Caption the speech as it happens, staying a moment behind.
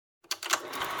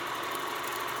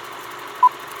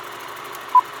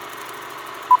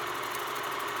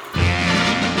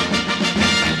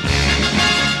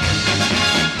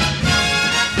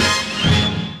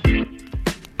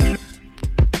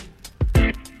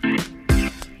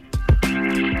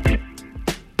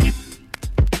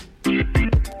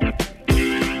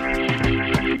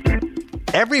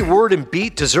Every word and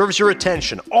beat deserves your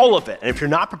attention, all of it. And if you're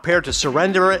not prepared to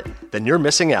surrender it, then you're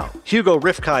missing out. Hugo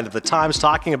Rifkind of The Times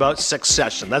talking about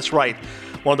Succession. That's right.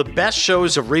 One of the best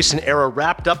shows of recent era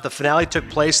wrapped up. The finale took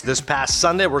place this past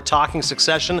Sunday. We're talking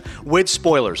Succession with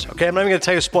spoilers. Okay, I'm not even going to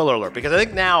tell you a spoiler alert because I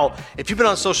think now, if you've been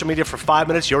on social media for 5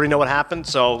 minutes, you already know what happened.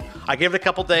 So I gave it a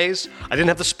couple days. I didn't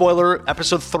have the spoiler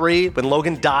episode 3 when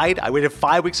Logan died. I waited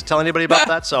 5 weeks to tell anybody about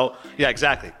that. So yeah,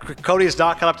 exactly. Cody is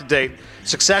not caught up to date.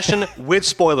 Succession with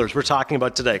spoilers we're talking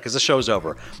about today because the show's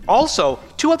over. Also,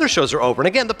 2 other shows are over. And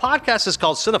again, the podcast is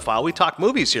called Cinephile. We talk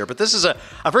movies here, but this is a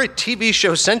very TV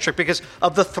show centric because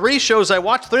of the 3 shows I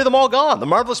watched, 3 of them all gone. The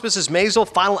Marvelous Mrs. Maisel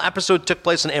final episode took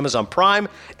place on Amazon Prime,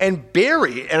 and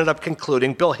Barry ended up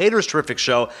concluding Bill Hader's terrific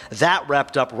show. That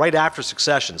wrapped up right after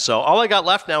Succession. So all I got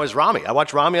left now is Rami. I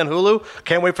watched Rami on Hulu.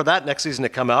 Can't wait for that next season to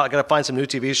come out. I got to find some new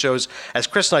TV shows. As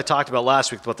Chris and I talked about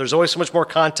last week, but there's always so much more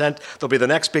content. There'll be the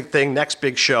next big thing, next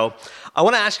big show. I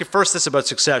want to ask you first this about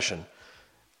Succession.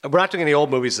 We're not doing any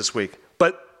old movies this week,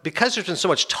 but because there's been so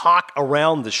much talk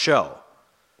around the show,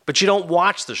 but you don't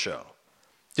watch the show,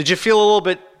 did you feel a little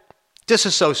bit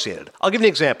disassociated? I'll give you an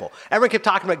example. Everyone kept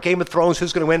talking about Game of Thrones,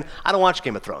 who's going to win. I don't watch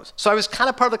Game of Thrones. So I was kind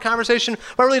of part of the conversation,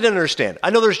 but I really didn't understand. I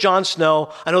know there's Jon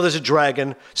Snow. I know there's a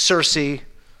dragon, Cersei.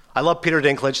 I love Peter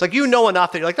Dinklage. Like, you know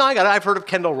enough that you're like, no, I've heard of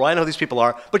Kendall Roy. I know who these people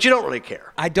are, but you don't really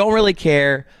care. I don't really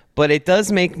care, but it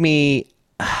does make me...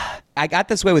 I got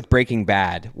this way with Breaking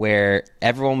Bad, where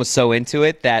everyone was so into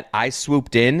it that I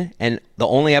swooped in, and the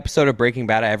only episode of Breaking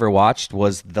Bad I ever watched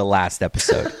was the last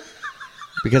episode.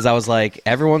 Because I was like,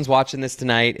 everyone's watching this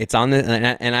tonight. It's on the,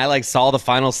 and I like saw the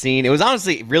final scene. It was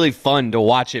honestly really fun to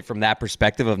watch it from that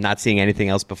perspective of not seeing anything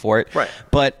else before it. Right.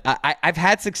 But I've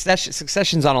had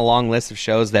Succession's on a long list of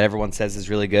shows that everyone says is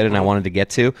really good, and I wanted to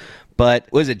get to.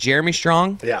 But was it Jeremy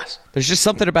Strong? Yes. There's just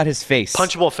something about his face.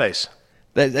 Punchable face.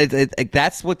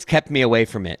 That's what's kept me away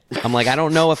from it. I'm like, I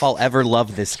don't know if I'll ever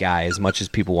love this guy as much as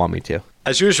people want me to.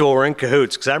 As usual, we're in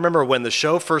cahoots, because I remember when the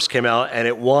show first came out and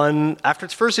it won, after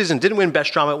its first season, didn't win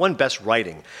Best Drama, it won Best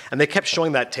Writing. And they kept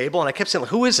showing that table, and I kept saying,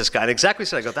 who is this guy? And exactly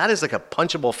said, I go, that is like a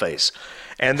punchable face.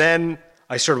 And then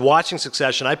I started watching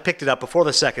Succession. I picked it up before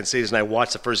the second season. I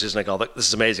watched the first season. I go, this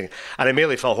is amazing. And I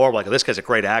immediately felt horrible. I go, this guy's a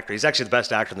great actor. He's actually the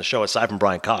best actor in the show, aside from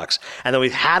Brian Cox. And then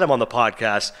we had him on the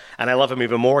podcast, and I love him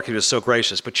even more because he was so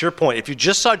gracious. But to your point, if you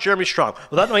just saw Jeremy Strong,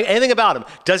 without knowing anything about him,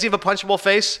 does he have a punchable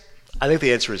face? I think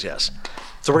the answer is yes.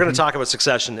 So we're going to talk about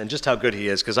Succession and just how good he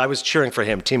is, because I was cheering for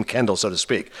him, Team Kendall, so to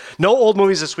speak. No old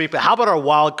movies this week, but how about our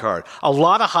wild card? A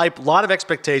lot of hype, a lot of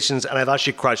expectations, and I thought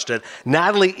she crushed it.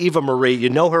 Natalie Eva Marie, you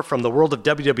know her from the world of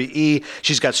WWE.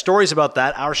 She's got stories about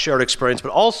that, our shared experience,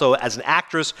 but also as an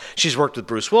actress, she's worked with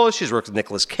Bruce Willis, she's worked with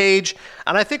Nicolas Cage,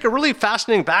 and I think a really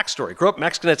fascinating backstory. Grew up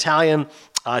Mexican-Italian,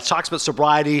 talks about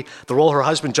sobriety, the role her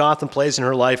husband Jonathan plays in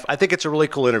her life. I think it's a really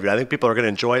cool interview. I think people are going to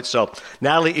enjoy it. So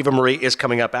Natalie Eva Marie is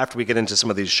coming up after we get into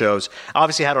some of these shows.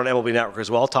 Obviously had her on MLB Network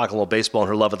as well, talking a little baseball and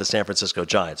her love of the San Francisco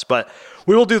Giants. But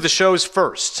we will do the shows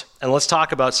first, and let's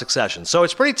talk about Succession. So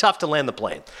it's pretty tough to land the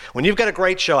plane. When you've got a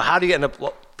great show, how do you end up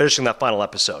finishing that final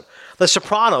episode? The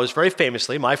Sopranos, very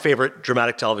famously, my favorite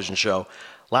dramatic television show.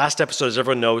 Last episode, as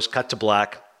everyone knows, cut to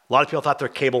black. A lot of people thought their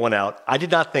cable went out. I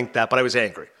did not think that, but I was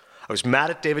angry. I was mad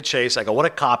at David Chase. I go, what a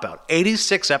cop-out.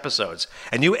 86 episodes.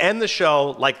 And you end the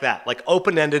show like that, like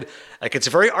open-ended. Like, it's a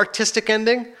very artistic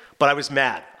ending, but I was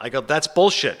mad. I go, that's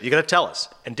bullshit. You got to tell us.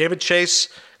 And David Chase,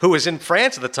 who was in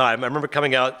France at the time, I remember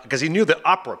coming out because he knew the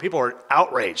uproar. People were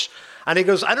outraged. And he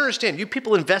goes, I don't understand. You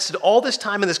people invested all this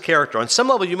time in this character. On some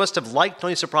level, you must have liked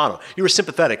Tony Soprano. You were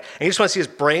sympathetic. And you just want to see his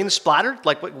brain splattered?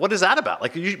 Like, what is that about?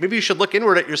 Like, maybe you should look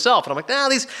inward at yourself. And I'm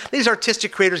like, these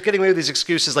artistic creators getting away with these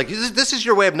excuses. Like, this is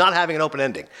your way of not having an open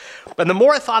ending. And the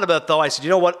more I thought about it, though, I said,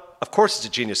 you know what? Of course it's a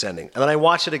genius ending. And then I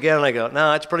watched it again, and I go,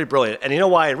 no, it's pretty brilliant. And you know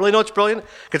why I really know it's brilliant?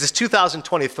 Because it's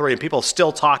 2023, and people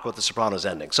still talk about the Sopranos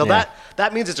ending. So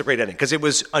that means it's a great ending, because it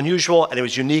was unusual, and it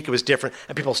was unique, it was different,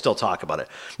 and people still talk about it.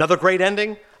 Another great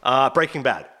ending, Breaking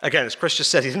Bad. Again, as Chris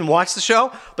just said, he didn't watch the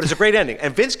show, but it's a great ending.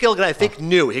 And Vince Gilligan, I think,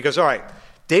 knew. He goes, all right,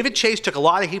 David Chase took a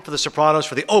lot of heat for the Sopranos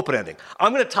for the open ending.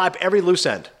 I'm going to tie up every loose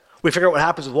end. We figure out what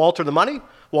happens with Walter and the money,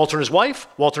 Walter and his wife,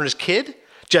 Walter and his kid,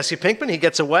 Jesse Pinkman, he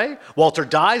gets away. Walter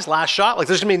dies, last shot. Like,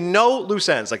 there's going to be no loose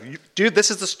ends. Like, dude,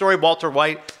 this is the story, Walter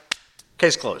White.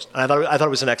 Case closed. And I thought it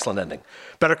was an excellent ending.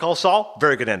 Better Call Saul,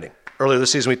 very good ending. Earlier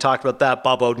this season, we talked about that.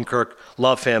 Bob Odenkirk,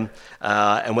 love him,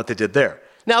 and what they did there.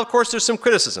 Now, of course, there's some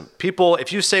criticism. People,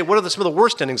 if you say, what are some of the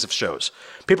worst endings of shows?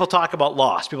 People talk about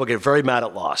Lost. People get very mad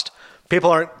at Lost. People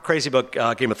aren't crazy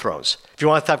about Game of Thrones. If you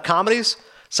want to have comedies,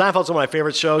 Seinfeld's one of my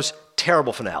favorite shows.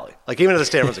 terrible finale. Like, even to this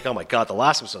day, everyone's like, oh my God, the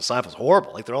last episode of Seinfeld was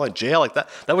horrible. Like, they're all in jail. Like,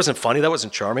 that wasn't funny. That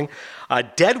wasn't charming.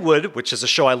 Deadwood, which is a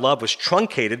show I love, was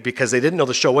truncated because they didn't know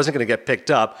the show wasn't going to get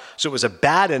picked up. So it was a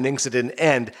bad ending, so it didn't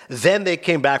end. Then they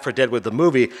came back for Deadwood, the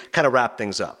movie, kind of wrapped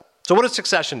things up. So what does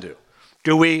Succession do?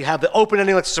 Do we have the open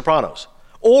ending like The Sopranos?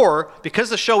 Or, because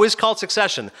the show is called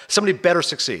Succession, somebody better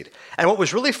succeed. And what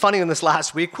was really funny in this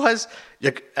last week was,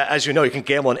 as you know, you can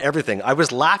gamble on everything. I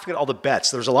was laughing at all the bets.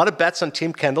 There was a lot of bets on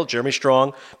Team Kendall, Jeremy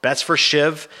Strong, bets for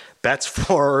Shiv, bets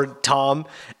for Tom,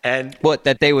 and what,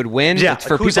 that they would win? Yeah, it's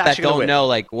for people that don't know,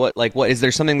 what is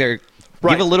there something there?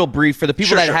 Right. Give a little brief for the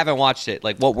people that haven't watched it.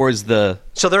 Like, what was the...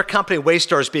 So their company,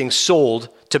 Waystar, is being sold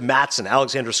to Mattson,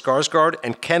 Alexander Skarsgård,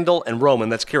 and Kendall and Roman,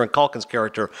 that's Kieran Culkin's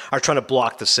character, are trying to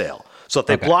block the sale. So if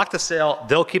they block the sale,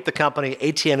 they'll keep the company.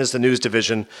 ATN is the news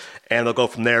division, and they'll go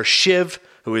from there. Shiv,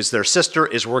 who is their sister,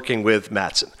 is working with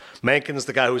Mattson. Menken's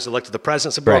the guy who was elected the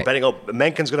president. So people are betting,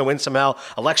 Menken's going to win somehow.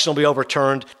 Election will be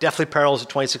overturned. Definitely parallels of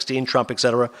 2016, Trump,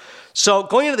 etc. So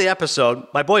going into the episode,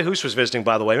 my boy Hoos was visiting,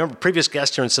 by the way. Remember, previous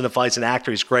guest here in Cinephile, he's an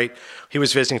actor. He's great. He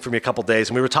was visiting for me a couple days,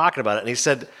 and we were talking about it. And he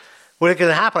said, what's going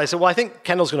to happen? I said, well, I think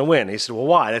Kendall's going to win. He said, well,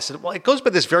 why? And I said, well, it goes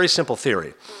by this very simple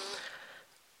theory.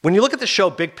 When you look at the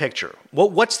show big picture,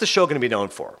 what's the show going to be known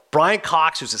for? Brian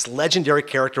Cox, who's this legendary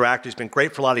character actor, who's been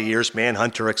great for a lot of years,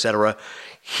 Manhunter, etc.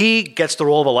 He gets the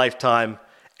role of a lifetime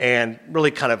and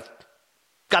really kind of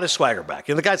got his swagger back.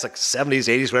 You know, the guy's like 70s,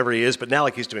 80s, whatever he is, but now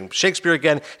like he's doing Shakespeare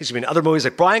again. He's doing other movies.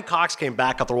 Like Brian Cox came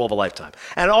back off the role of a lifetime.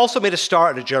 And it also made a star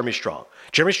out of Jeremy Strong.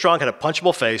 Jeremy Strong had a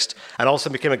punchable face and also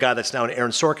became a guy that's now in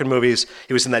Aaron Sorkin movies.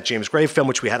 He was in that James Gray film,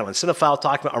 which we had on Cinephile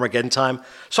talking about Armageddon Time.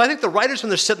 So I think the writers, when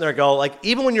they're sitting there, go, like,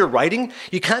 even when you're writing,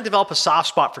 you kind of develop a soft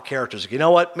spot for characters. Like, you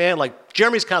know what, man? Like,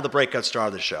 Jeremy's kind of the breakout star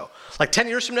of the show. Like 10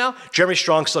 years from now, Jeremy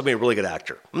Strong's still going to be a really good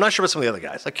actor. I'm not sure about some of the other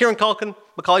guys. Like Kieran Culkin,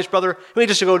 Macaulay's brother, he may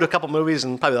just go to a couple movies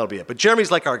and probably that'll be it. But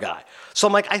Jeremy's like our guy. So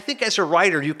I'm like, I think as a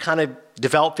writer, you kind of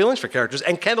develop feelings for characters.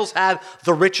 And Kendall's had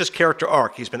the richest character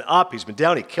arc. He's been up, he's been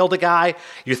down, he killed a guy.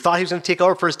 You thought he was going to take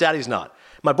over for his dad, he's not.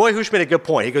 My boy Hoosh made a good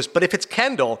point. He goes, but if it's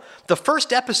Kendall, the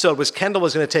first episode was Kendall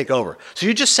was going to take over. So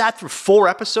you just sat through 4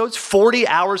 episodes, 40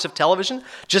 hours of television,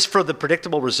 just for the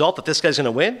predictable result that this guy's going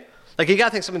to win? Like, you got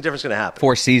to think something different's going to happen.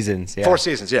 4 seasons, yeah. 4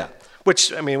 seasons, yeah.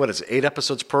 Which, I mean, what is it, 8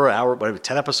 episodes per hour, whatever,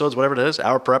 10 episodes, whatever it is,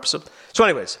 hour per episode. So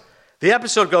anyways, the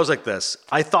episode goes like this.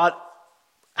 I thought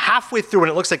halfway through,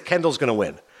 and it looks like Kendall's going to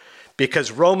win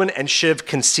because Roman and Shiv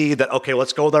concede that, okay,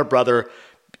 let's go with our brother.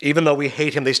 Even though we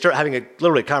hate him, they start having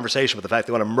literally a conversation with the fact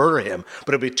they want to murder him,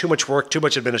 but it'll be too much work, too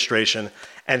much administration.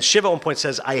 And Shiv at one point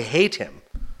says, I hate him,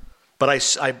 but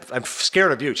I'm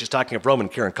scared of you. She's talking of Roman,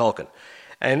 Kieran Culkin.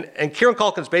 And Kieran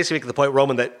Culkin's basically making the point,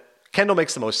 Roman, that Kendall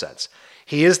makes the most sense.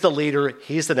 He is the leader.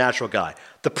 He's the natural guy.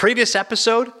 The previous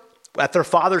episode, at their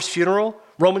father's funeral,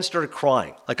 Roman started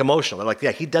crying, like emotional. They're like,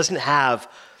 yeah, he doesn't have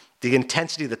the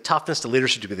intensity, the toughness, the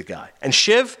leadership to be the guy. And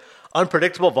Shiv,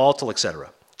 unpredictable, volatile,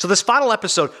 etc. So this final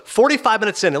episode, 45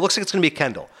 minutes in, it looks like it's going to be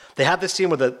Kendall. They have this scene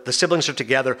where the siblings are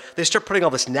together. They start putting all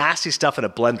this nasty stuff in a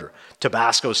blender.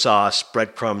 Tabasco sauce,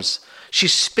 breadcrumbs. She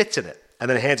spits in it and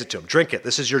then hands it to him. Drink it.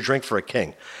 This is your drink for a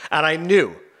king. And I knew,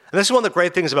 and this is one of the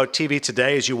great things about TV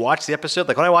today, is you watch the episode.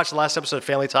 Like when I watched the last episode of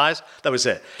Family Ties, that was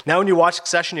it. Now when you watch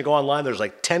Succession, you go online, there's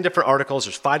like 10 different articles,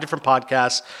 there's 5 different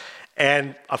podcasts.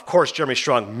 And of course, Jeremy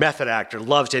Strong, method actor,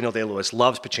 loves Daniel Day-Lewis,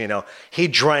 loves Pacino. He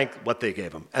drank what they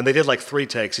gave him. And they did like 3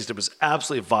 takes. He said it was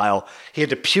absolutely vile. He had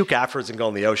to puke afterwards and go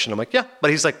in the ocean. I'm like, yeah.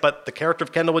 But he's like, but the character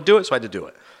of Kendall would do it, so I had to do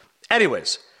it.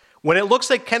 Anyways, when it looks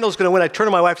like Kendall's going to win, I turned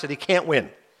to my wife and said, he can't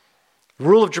win.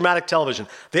 Rule of dramatic television.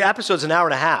 The episode's an hour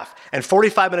and a half. And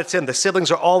 45 minutes in, the siblings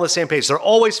are all on the same page. They're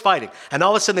always fighting. And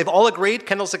all of a sudden, they've all agreed.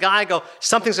 Kendall's the guy. I go,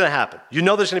 something's going to happen. You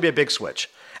know there's going to be a big switch.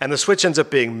 And the switch ends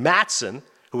up being Mattson,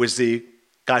 who is the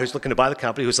guy who's looking to buy the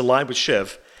company, who's aligned with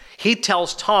Shiv. He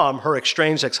tells Tom, her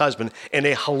estranged ex-husband, in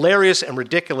a hilarious and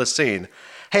ridiculous scene,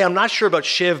 hey, I'm not sure about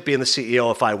Shiv being the CEO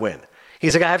if I win.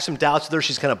 He's like, I have some doubts with her.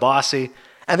 She's kind of bossy.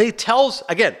 And then he tells,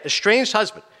 again, estranged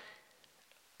husband,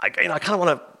 I kind of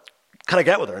want to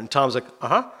get with her. And Tom's like,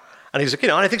 uh-huh. And he's like,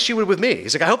 and I think she would with me.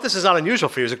 He's like, I hope this is not unusual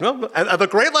for you. He's like, no. And the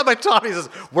great line by Tom, he says,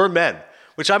 we're men.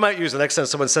 Which I might use the next time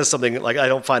someone says something like I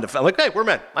don't find it. I'm like, hey, we're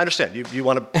men. I understand. You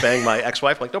want to bang my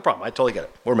ex-wife? I'm like, no problem. I totally get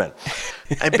it. We're men.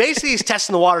 And basically he's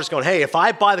testing the waters going, hey, if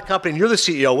I buy the company and you're the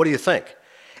CEO, what do you think?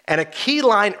 And a key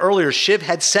line earlier, Shiv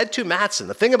had said to Mattson,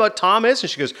 the thing about Tom is, and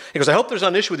he goes, I hope there's not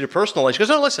an issue with your personal life. She goes,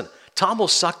 no, listen, Tom will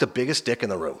suck the biggest dick in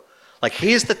the room. Like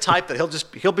he's the type that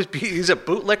he's a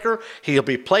bootlicker. He'll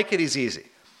be placated. He's easy.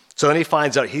 So then he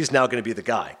finds out he's now going to be the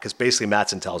guy because basically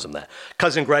Mattson tells him that.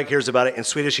 Cousin Greg hears about it in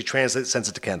Swedish. He translates, sends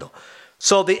it to Kendall.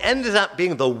 So the end up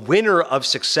being the winner of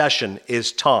Succession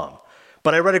is Tom.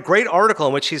 But I read a great article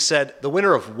in which he said, the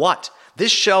winner of what?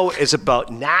 This show is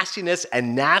about nastiness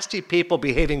and nasty people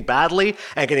behaving badly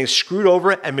and getting screwed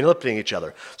over and manipulating each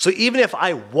other. So even if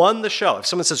I won the show, if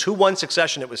someone says, who won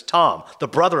Succession? It was Tom, the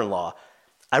brother-in-law.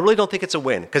 I really don't think it's a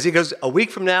win, because he goes, a week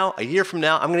from now, a year from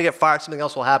now, I'm going to get fired, something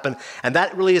else will happen. And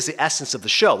that really is the essence of the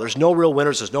show. There's no real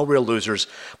winners, there's no real losers.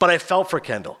 But I felt for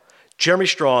Kendall. Jeremy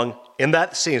Strong in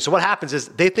that scene. So what happens is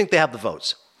they think they have the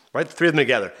votes, right? The three of them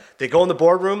together. They go in the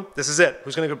boardroom, this is it.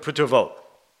 Who's going to go put to a vote?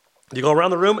 You go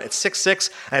around the room, it's 6-6,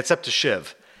 and it's up to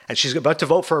Shiv. And she's about to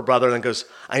vote for her brother, and then goes,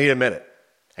 I need a minute.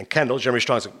 And Kendall, Jeremy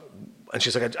Strong's like, and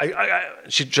she's like,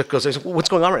 she just goes, what's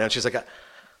going on right now? And she's like,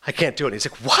 I can't do it. And he's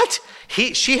like, what?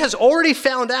 She has already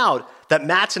found out that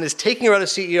Matsson is taking her out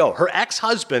as CEO. Her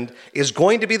ex-husband is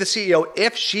going to be the CEO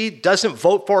if she doesn't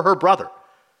vote for her brother.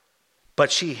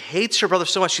 But she hates her brother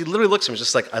so much, she literally looks at him and is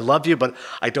just like, I love you, but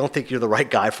I don't think you're the right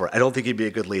guy for it. I don't think you'd be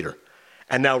a good leader.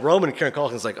 And now Roman and Kieran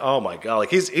Culkin's like, oh my God. Like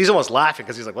he's almost laughing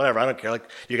because he's like, whatever, I don't care. Like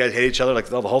you guys hate each other. Like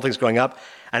the whole thing's going up.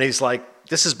 And he's like,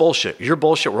 this is bullshit. You're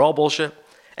bullshit. We're all bullshit.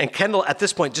 And Kendall, at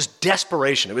this point, just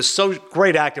desperation. It was so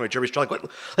great acting with Jeremy Strong.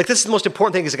 Like this is the most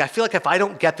important thing. He's like, I feel like if I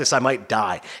don't get this, I might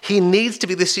die. He needs to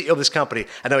be the CEO of this company.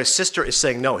 And now his sister is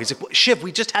saying no. He's like, well, Shiv,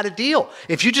 we just had a deal.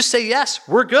 If you just say yes,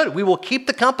 we're good. We will keep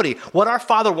the company. What our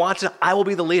father wants, I will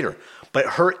be the leader. But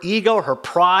her ego, her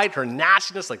pride, her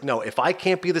nastiness, like, no, if I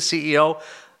can't be the CEO,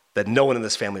 then no one in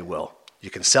this family will. You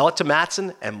can sell it to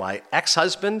Matsson, and my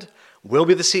ex-husband will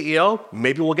be the CEO.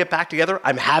 Maybe we'll get back together.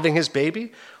 I'm having his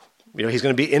baby. You know, he's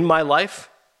going to be in my life.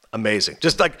 Amazing.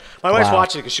 Just like my wife's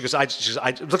watching it because she looks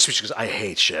at me, she goes, I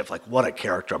hate Shiv. Like, what a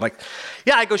character. I'm like,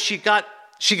 yeah. I go, she got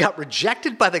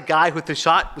rejected by the guy who they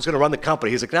thought was going to run the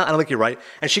company. He's like, no, I don't think you're right.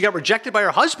 And she got rejected by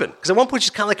her husband because at one point she's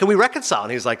kind of like, can we reconcile?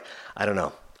 And he's like, I don't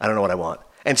know. I don't know what I want.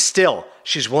 And still,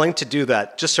 she's willing to do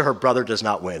that just so her brother does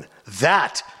not win.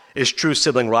 That is true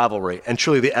sibling rivalry and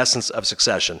truly the essence of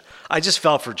Succession. I just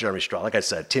fell for Jeremy Strong. Like I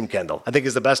said, Team Kendall. I think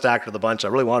he's the best actor of the bunch. I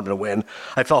really wanted him to win.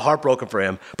 I felt heartbroken for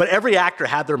him. But every actor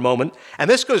had their moment. And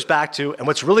this goes back to, and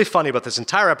what's really funny about this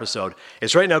entire episode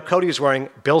is right now Cody is wearing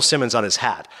Bill Simmons on his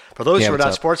hat. For those who are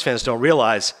not sports fans, don't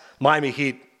realize Miami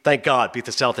Heat, thank God, beat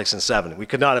the Celtics in 7. We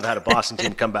could not have had a Boston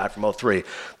team come back from 03.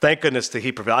 Thank goodness the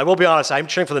Heat prevailed. I will be honest, I'm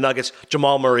cheering for the Nuggets.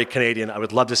 Jamal Murray, Canadian. I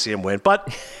would love to see him win.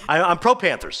 But I'm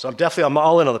pro-Panthers, so I'm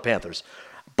all in on the Panthers.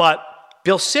 But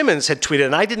Bill Simmons had tweeted,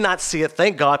 and I did not see it,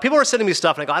 thank God. People were sending me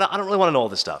stuff, and I go, I don't really want to know all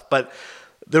this stuff. But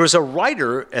there was a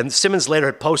writer, and Simmons later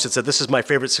had posted, said, this is my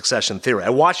favorite Succession theory. I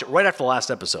watched it right after the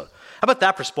last episode. How about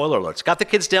that for spoiler alerts? Got the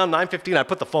kids down, 9:15, I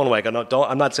put the phone away. I go, no,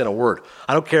 I'm not saying a word.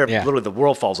 I don't care if literally the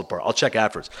world falls apart. I'll check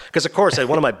afterwards. Because, of course, I had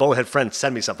one of my bonehead friends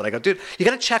send me something. I go, dude, you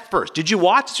got to check first. Did you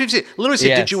watch? Literally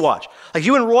said, did you watch? Like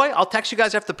you and Roy, I'll text you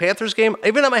guys after the Panthers game.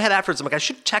 Even in my head afterwards, I'm like, I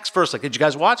should text first. Like, did you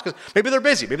guys watch? Because maybe they're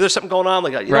busy. Maybe there's something going on.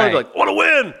 Like, you know, like, what a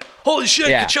win. Holy shit,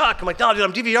 Kachuk. I'm like, no, dude,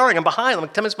 I'm DVRing. I'm behind. I'm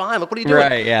like 10 minutes behind. Like, what are you doing?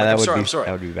 Right, yeah, like, I'm sorry.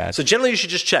 That would be bad. So generally, you should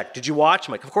just check. Did you watch?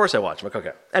 I'm like, of course I watched. I'm like,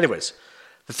 okay. Anyways,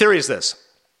 the theory is this.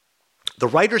 The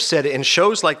writer said in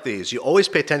shows like these, you always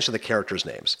pay attention to the characters'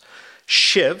 names.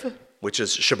 Shiv, which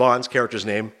is Siobhan's character's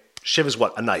name, Shiv is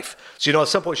what? A knife. So you know at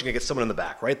some point she's going to get someone in the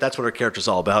back, right? That's what her character's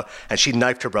all about. And she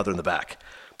knifed her brother in the back.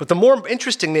 But the more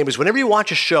interesting name is whenever you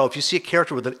watch a show, if you see a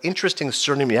character with an interesting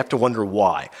surname, you have to wonder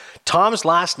why. Tom's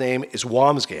last name is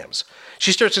Wamsgams.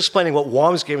 She starts explaining what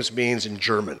Wamsgams means in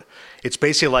German. It's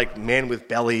basically like man with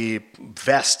belly,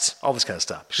 vest, all this kind of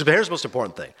stuff. She says, but here's the most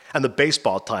important thing, and the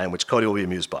baseball tie, which Cody will be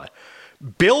amused by.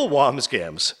 Bill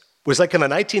Wamsgams was like in the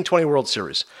 1920 World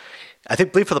Series. I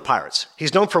believe for the Pirates.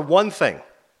 He's known for one thing.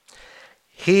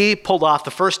 He pulled off the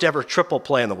first ever triple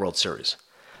play in the World Series.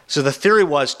 So the theory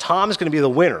was Tom's going to be the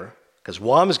winner because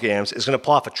Wamsgams is going to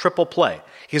pull off a triple play.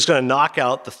 He's going to knock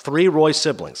out the 3 Roy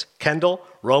siblings, Kendall,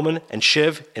 Roman, and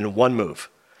Shiv, in one move.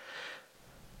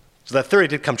 So that theory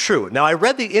did come true. Now, I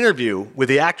read the interview with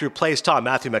the actor who plays Tom,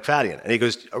 Matthew McFadden, and he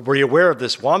goes, were you aware of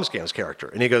this Wamsgams character?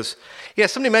 And he goes, yeah,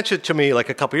 somebody mentioned it to me like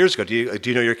a couple years ago. Do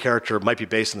you know your character might be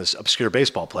based on this obscure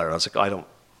baseball player? And I was like, oh, I don't.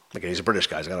 Like, he's a British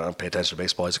guy. I don't pay attention to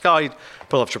baseball. He's like, oh, he'd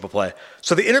pull off triple play.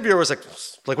 So the interviewer was like,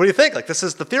 what do you think? Like, this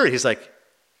is the theory. He's like,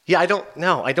 yeah, I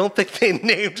don't think they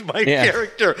named my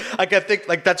character. Like, I think,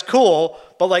 like, that's cool.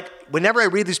 But, like, whenever I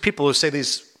read these people who say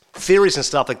these theories and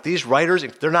stuff, like, these writers,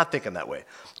 they're not thinking that way.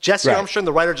 Jesse Armstrong,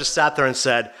 the writer, just sat there and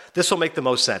said, this will make the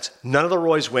most sense. None of the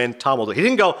Roys win. Tom will do it. He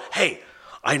didn't go, hey,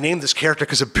 I named this character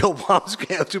because of Bill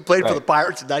Wamsgams, who played for the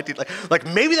Pirates in 19... Like,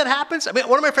 maybe that happens. I mean,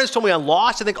 one of my friends told me on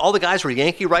Lost, I think all the guys were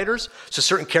Yankee writers, so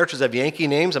certain characters have Yankee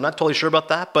names. I'm not totally sure about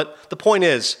that, but the point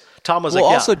is, Tom was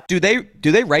also, do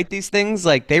they write these things?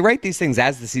 Like, they write these things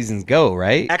as the seasons go,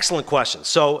 right? Excellent question.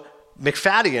 So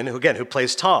McFadden, who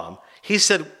plays Tom, he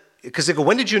said because they go,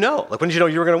 when did you know? Like, when did you know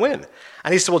you were going to win?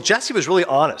 And he said, well, Jesse was really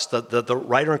honest, the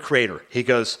writer and creator. He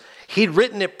goes, he'd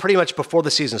written it pretty much before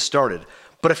the season started.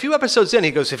 But a few episodes in,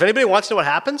 he goes, if anybody wants to know what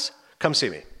happens, come see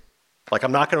me. Like,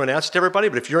 I'm not going to announce it to everybody,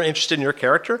 but if you're interested in your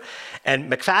character.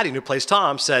 And McFadden, who plays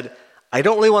Tom, said, I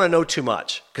don't really want to know too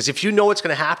much, because if you know what's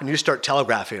going to happen, you start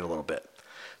telegraphing it a little bit.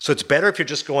 So it's better if you're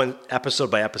just going episode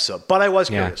by episode. But I was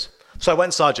curious. So I went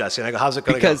and saw Jesse, and I go, how's it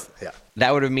going to go? Because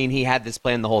that would have mean he had this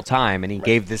plan the whole time, and he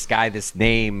gave this guy this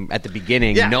name at the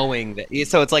beginning, knowing that.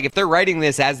 So it's like, if they're writing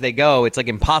this as they go, it's like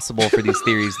impossible for these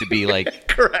theories to be like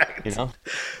correct. You know.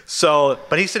 So,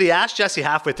 but he said he asked Jesse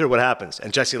halfway through what happens,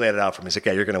 and Jesse laid it out for him. He's like,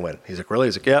 yeah, you're going to win. He's like, really?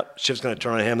 He's like, yeah, Shiv's going to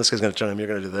turn on him. This guy's going to turn on him. You're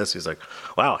going to do this. He's like,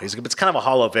 wow. He's like, it's kind of a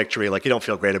hollow victory. Like, you don't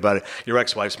feel great about it. Your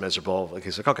ex-wife's miserable. Like,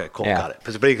 he's like, okay, cool, got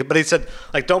it. But he said,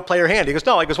 like, don't play your hand. He goes,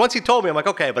 no. He goes, once he told me, I'm like,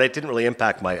 okay, but it didn't really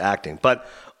impact my acting. But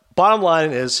bottom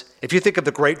line is, if you think of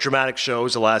the great dramatic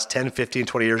shows, the last 10, 15,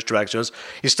 20 years, dramatic shows,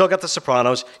 you still got The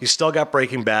Sopranos, you still got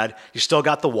Breaking Bad, you still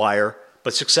got The Wire,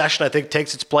 but Succession, I think,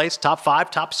 takes its place. Top 5,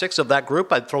 top 6 of that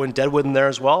group. I'd throw in Deadwood in there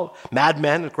as well. Mad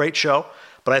Men, a great show.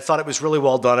 But I thought it was really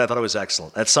well done. I thought it was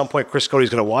excellent. At some point, Chris Cody's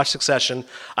going to watch Succession,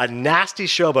 a nasty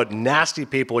show about nasty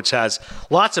people, which has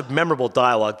lots of memorable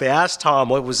dialogue. They asked Tom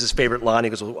what was his favorite line.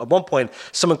 He goes, well, at one point,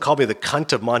 someone called me the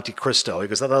cunt of Monte Cristo. He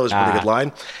goes, I thought that was a pretty good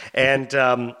line. And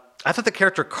I thought the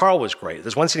character Carl was great.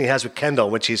 There's one scene he has with Kendall,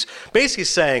 in which he's basically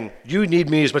saying, you need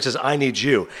me as much as I need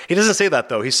you. He doesn't say that,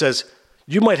 though. He says,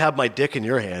 you might have my dick in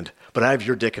your hand, but I have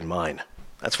your dick in mine.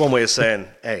 That's one way of saying,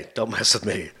 hey, don't mess with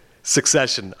me.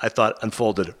 Succession, I thought,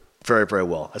 unfolded very, very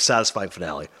well. A satisfying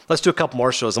finale. Let's do a couple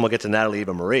more shows, and we'll get to Natalie,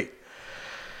 Eva Marie.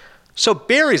 So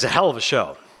Barry's a hell of a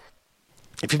show.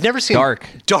 If you've never seen dark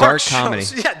shows, comedy.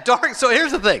 Yeah, dark. So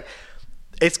here's the thing.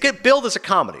 It's get billed as a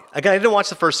comedy. Again, I didn't watch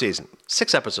the first season.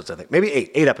 6 episodes, I think. Maybe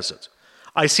 8 episodes.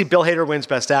 I see Bill Hader wins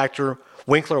Best Actor.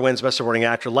 Winkler wins Best Supporting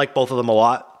Actor. Like both of them a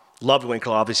lot. Loved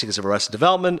Winkler, obviously, because of Arrested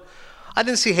Development. I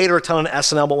didn't see Hader a ton on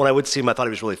SNL, but when I would see him, I thought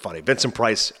he was really funny. Vincent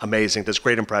Price, amazing. Does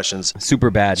great impressions.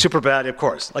 Super bad, of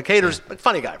course. Like, Hader's a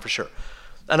funny guy, for sure.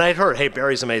 And I'd heard, hey,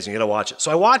 Barry's amazing. You got to watch it. So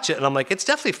I watch it, and I'm like, it's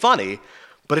definitely funny,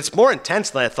 but it's more intense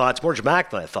than I thought. It's more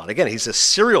dramatic than I thought. Again, he's a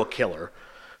serial killer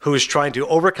who is trying to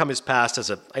overcome his past as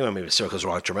maybe a serial killer's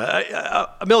wrong term,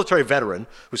 a military veteran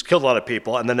who's killed a lot of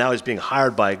people, and then now he's being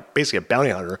hired by basically a bounty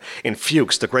hunter in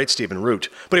Fuchs, the great Stephen Root.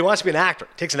 But he wants to be an actor.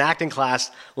 He takes an acting class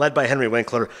led by Henry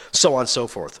Winkler, so on and so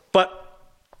forth. But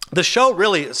the show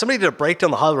really, somebody did a breakdown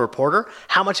on The Hollywood Reporter,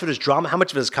 how much of it is drama, how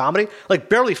much of it is comedy, like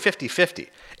barely 50-50.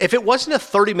 If it wasn't a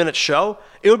 30-minute show,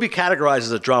 it would be categorized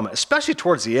as a drama, especially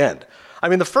towards the end. I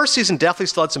mean, the first season definitely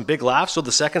still had some big laughs, so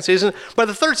the second season, but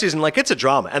the third season, like, it's a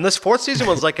drama. And this fourth season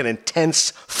was like an intense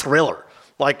thriller.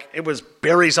 Like, it was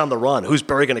Barry's on the run. Who's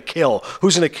Barry going to kill?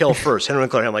 Who's going to kill first? Henry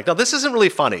Winkler. I'm like, no, this isn't really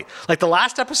funny. Like, the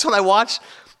last episode I watched,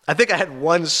 I think I had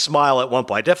one smile at one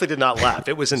point. I definitely did not laugh.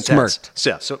 It was intense.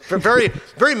 So very,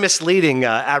 very misleading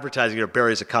advertising of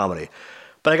Barry as a comedy.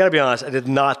 But I got to be honest, I did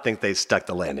not think they stuck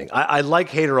the landing. I like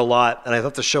Hader a lot, and I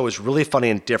thought the show was really funny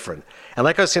and different. And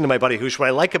like I was saying to my buddy Hoosh, what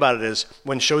I like about it is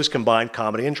when shows combine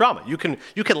comedy and drama. You can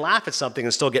laugh at something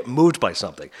and still get moved by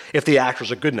something if the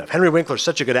actors are good enough. Henry Winkler is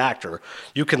such a good actor.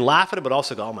 You can laugh at him, but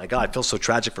also go, oh my God, I feel so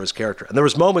tragic for his character. And there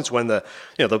was moments when the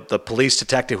police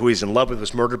detective who he's in love with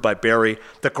was murdered by Barry.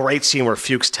 The great scene where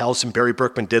Fuchs tells him Barry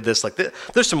Berkman did this. Like,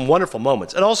 there's some wonderful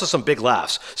moments, and also some big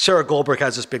laughs. Sarah Goldberg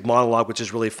has this big monologue, which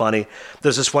is really funny.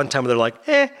 There's this one time where they're like,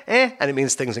 and it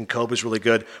means things in code was really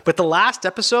good. But the last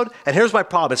episode, and here's my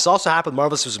problem, it's also happened,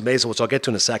 Marvelous was amazing, which I'll get to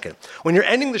in a second. When you're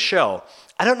ending the show,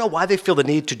 I don't know why they feel the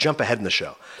need to jump ahead in the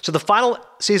show. So the final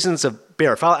episodes of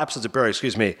Barry,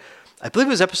 I believe it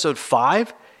was episode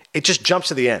 5, it just jumps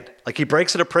to the end. Like, he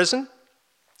breaks out of prison,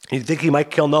 you think he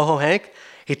might kill NoHo Hank,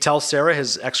 he tells Sarah,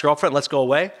 his ex-girlfriend, let's go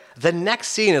away. The next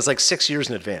scene is like 6 years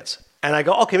in advance. And I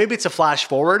go, okay, maybe it's a flash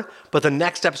forward, but the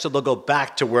next episode they'll go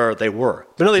back to where they were.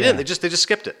 But no, they didn't. They just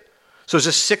skipped it. So it's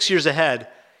just 6 years ahead.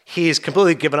 He's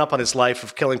completely given up on his life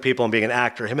of killing people and being an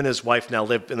actor. Him and his wife now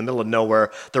live in the middle of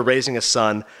nowhere. They're raising a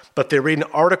son, but they read an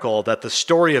article that the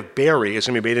story of Barry is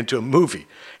going to be made into a movie.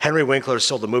 Henry Winkler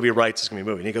sold the movie rights. It's going to be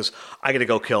a movie. And he goes, I got to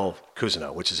go kill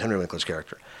Cousineau, which is Henry Winkler's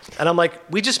character. And I'm like,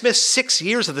 we just missed 6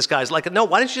 years of this guy's. Like, no,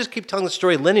 why don't you just keep telling the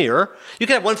story linear? You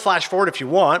can have one flash forward if you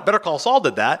want. Better Call Saul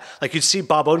did that. Like, you'd see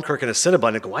Bob Odenkirk in a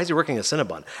Cinnabon and go, why is he working in a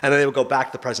Cinnabon? And then they would go back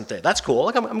to the present day. That's cool.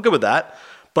 Like, I'm good with that.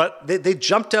 But they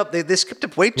jumped up, they skipped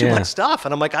up way too much stuff.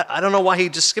 And I'm like, I don't know why he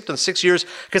just skipped on 6 years.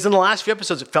 Because in the last few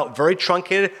episodes, it felt very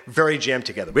truncated, very jammed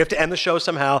together. We have to end the show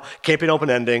somehow. Can't be an open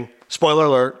ending. Spoiler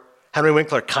alert. Henry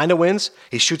Winkler kind of wins.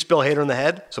 He shoots Bill Hader in the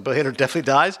head. So Bill Hader definitely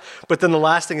dies. But then the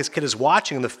last thing his kid is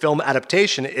watching in the film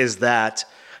adaptation is that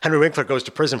Henry Winkler goes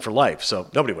to prison for life, so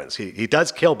nobody wins. He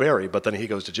does kill Barry, but then he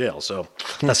goes to jail, so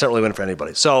that's not really a win for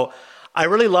anybody. So I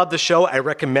really love the show. I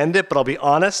recommend it, but I'll be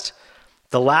honest,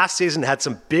 the last season had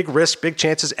some big risks, big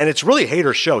chances, and it's really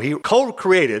Hader's show. He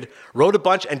co-created, wrote a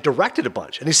bunch, and directed a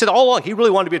bunch. And he said all along he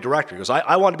really wanted to be a director. He goes,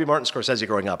 I wanted to be Martin Scorsese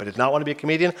growing up. I did not want to be a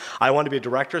comedian. I wanted to be a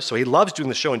director. So he loves doing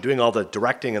the show and doing all the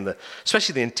directing and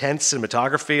especially the intense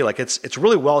cinematography. Like it's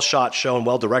really well shot show and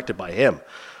well directed by him.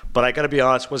 But I got to be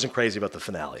honest, wasn't crazy about the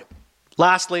finale.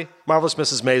 Lastly, Marvelous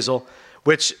Mrs. Maisel,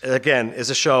 which again is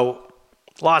a show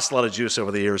lost a lot of juice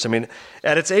over the years. I mean,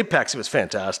 at its apex, it was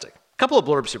fantastic. Couple of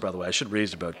blurbs here, by the way, I should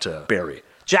read about Barry.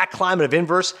 Jack Kleinman of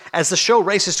Inverse, as the show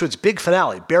races to its big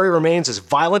finale, Barry remains as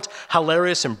violent,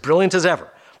 hilarious, and brilliant as ever.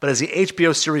 But as the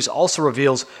HBO series also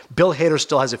reveals, Bill Hader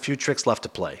still has a few tricks left to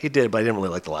play. He did, but I didn't really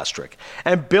like the last trick.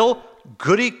 And Bill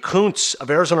Goody Kuntz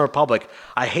of Arizona Republic,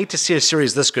 I hate to see a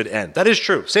series this good end. That is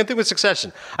true. Same thing with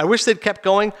Succession. I wish they'd kept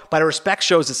going, but I respect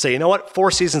shows that say, you know what, 4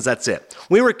 seasons, that's it.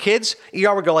 When we were kids,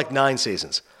 ER would go like 9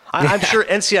 seasons. I'm sure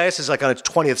NCIS is like on its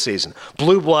 20th season.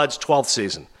 Blue Bloods, 12th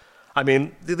season. I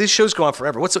mean, these shows go on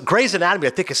forever. Grey's Anatomy, I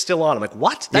think, is still on. I'm like,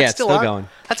 what? That's still on? Going.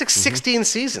 That's like 16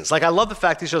 seasons. Like, I love the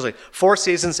fact these shows are like 4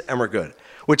 seasons and we're good.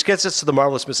 Which gets us to The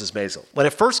Marvelous Mrs. Maisel. When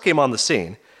it first came on the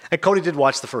scene, and Cody did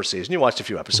watch the first season. You watched a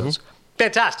few episodes.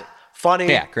 Fantastic. Funny.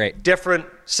 Yeah, great. Different.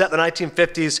 Set in the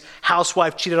 1950s.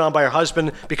 Housewife cheated on by her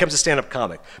husband. Becomes a stand-up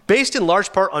comic. Based in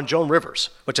large part on Joan Rivers,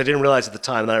 which I didn't realize at the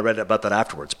time, and then I read about that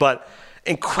afterwards. But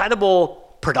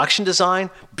incredible production design,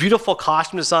 beautiful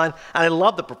costume design, and I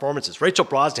love the performances. Rachel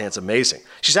Brosnahan's amazing.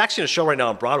 She's actually in a show right now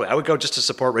on Broadway. I would go just to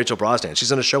support Rachel Brosnahan.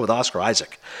 She's in a show with Oscar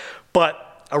Isaac. But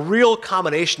a real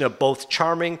combination of both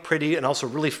charming, pretty, and also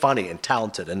really funny and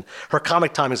talented. And her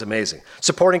comic timing is amazing.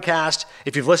 Supporting cast,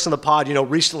 if you've listened to the pod, you know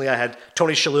recently I had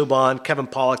Tony Shalhoub on, Kevin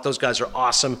Pollak. Those guys are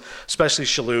awesome, especially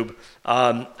Shalhoub.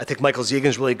 I think Michael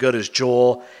Zegan's really good as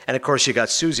Joel. And of course you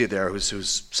got Susie there,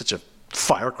 who's such a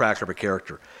firecracker of a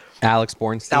character. Alex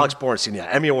Bornstein, yeah,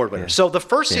 Emmy Award winner. Yeah. So the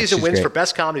first season wins for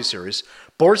Best Comedy Series.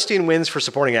 Bornstein wins for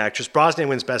Supporting Actress. Brosnan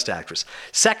wins Best Actress.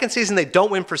 Second season, they don't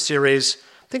win for series.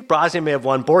 I think Brosnan may have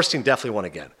won. Bornstein definitely won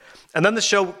again. And then the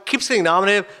show keeps getting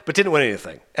nominated, but didn't win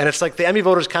anything. And it's like the Emmy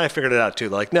voters kind of figured it out too.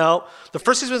 They're like, no, the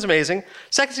first season was amazing.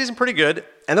 Second season, pretty good.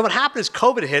 And then what happened is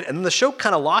COVID hit, and then the show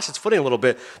kind of lost its footing a little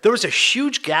bit. There was a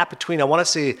huge gap between, I want to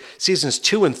say, seasons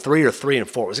 2 and 3 or 3 and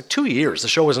 4. It was like 2 years the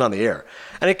show wasn't on the air.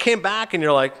 And it came back, and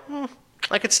you're like,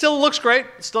 like it still looks great.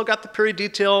 It's still got the period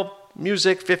detail,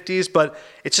 music, 50s, but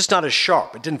it's just not as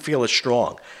sharp. It didn't feel as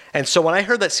strong. And so when I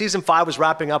heard that season 5 was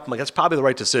wrapping up, I'm like, that's probably the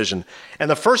right decision. And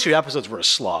the first few episodes were a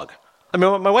slog. I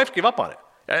mean, my wife gave up on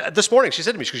it. This morning, she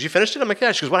said to me, she goes, you finished it? I'm like,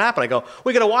 yeah. She goes, what happened? I go,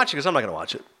 we got to watch it. She goes, I'm not going to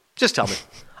watch it. Just tell me.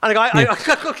 And I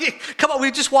go, okay, come on, we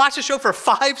just watched the show for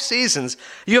 5 seasons.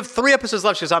 You have 3 episodes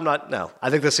left. She goes, no, I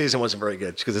think this season wasn't very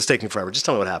good. She goes, it's taking forever. Just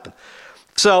tell me what happened.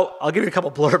 So I'll give you a couple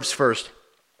blurbs first.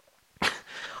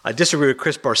 I disagree with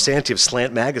Chris Barsanti of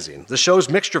Slant Magazine. The show's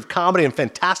mixture of comedy and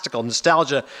fantastical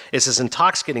nostalgia is as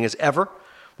intoxicating as ever.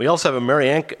 We also have a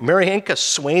Marianka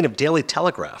Swain of Daily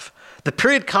Telegraph. The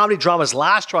period comedy drama's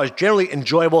last straw is generally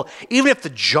enjoyable, even if the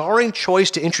jarring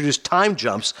choice to introduce time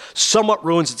jumps somewhat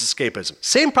ruins its escapism.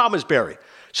 Same problem as Barry.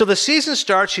 So the season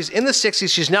starts, she's in the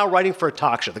 60s, she's now writing for a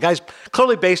talk show. The guy's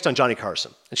clearly based on Johnny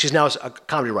Carson, and she's now a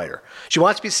comedy writer. She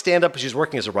wants to be stand-up, but she's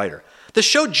working as a writer. The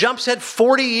show jumps ahead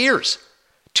 40 years.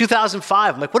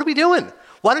 2005. I'm like, what are we doing?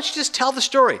 Why don't you just tell the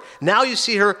story? Now you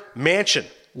see her mansion,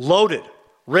 loaded,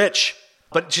 rich,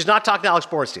 but she's not talking to Alex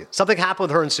Bornstein. Something happened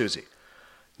with her and Susie.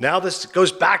 Now this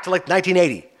goes back to like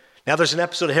 1980. Now there's an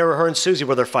episode of her and Susie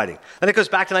where they're fighting. Then it goes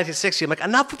back to 1960. I'm like,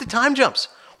 enough with the time jumps.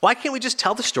 Why can't we just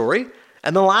tell the story?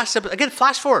 And then the last episode, again,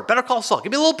 flash forward, Better Call Saul.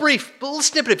 Give me a little brief, a little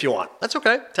snippet if you want. That's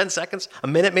okay. 10 seconds, a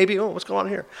minute maybe. Oh, what's going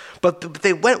on here? But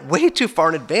they went way too far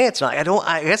in advance. And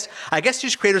I guess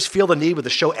these creators feel the need with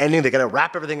the show ending. They got to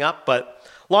wrap everything up. But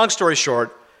long story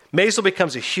short, Maisel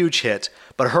becomes a huge hit,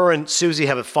 but her and Susie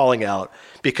have a falling out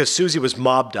because Susie was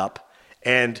mobbed up,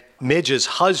 and Midge's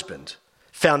husband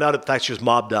found out, in fact, she was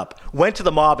mobbed up, went to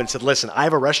the mob and said, listen, I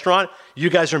have a restaurant. You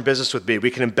guys are in business with me. We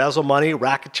can embezzle money,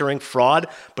 racketeering, fraud,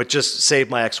 but just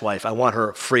save my ex-wife. I want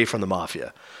her free from the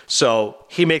mafia. So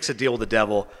he makes a deal with the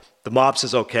devil. The mob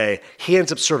says, okay. He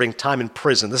ends up serving time in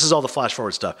prison. This is all the flash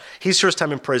forward stuff. He serves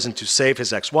time in prison to save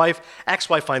his ex-wife.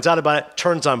 Ex-wife finds out about it,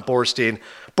 turns on Bornstein.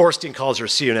 Bornstein calls her,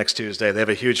 see you next Tuesday. They have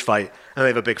a huge fight, and they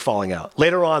have a big falling out.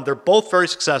 Later on, they're both very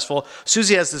successful.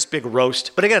 Susie has this big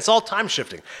roast. But again, it's all time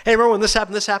shifting. Hey, remember when this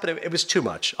happened? It was too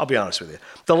much. I'll be honest with you.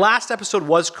 The last episode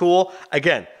was cool.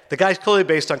 Again, the guy's clearly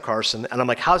based on Carson, and I'm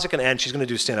like, how's it going to end? She's going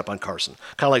to do stand-up on Carson,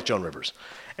 kind of like Joan Rivers.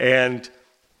 And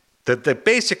the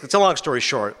basic, it's a long story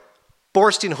short,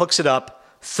 Borstein hooks it up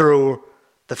through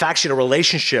the fact she had a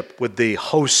relationship with the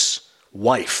host's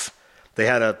wife. They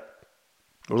had a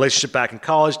relationship back in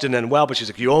college, didn't end well, but she's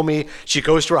like, you owe me. She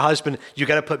goes to her husband, you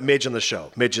got to put Midge on the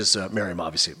show. Midge is Miriam,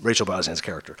 obviously, Rachel Brosnan's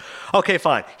character. Okay,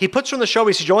 fine. He puts her on the show,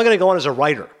 he says, you're only going to go on as a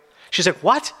writer. She's like,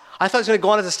 what? I thought he was going to go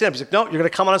on as a stand-up. He's like, no, you're going to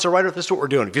come on as a writer. This is what we're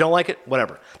doing. If you don't like it,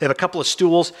 whatever. They have a couple of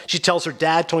stools. She tells her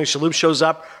dad, Tony Shalhoub shows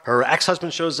up. Her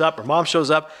ex-husband shows up. Her mom shows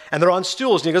up. And they're on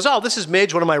stools. And he goes, oh, this is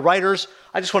Midge, one of my writers.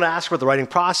 I just want to ask her about the writing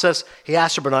process. He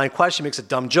asks her a benign question, makes a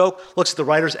dumb joke, looks at the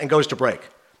writers, and goes to break.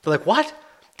 They're like, what?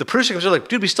 The producer comes in like,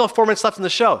 dude, we still have 4 minutes left in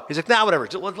the show. He's like, nah, whatever.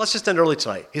 Let's just end early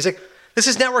tonight. He's like, this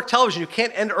is network television. You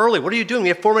can't end early. What are you doing? We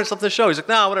have 4 minutes left in the show. He's like,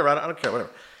 nah, whatever. I don't care, whatever.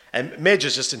 And Midge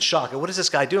is just in shock. What is this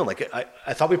guy doing? Like,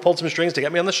 I thought we pulled some strings to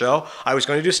get me on the show. I was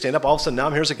going to do stand-up. All of a sudden, now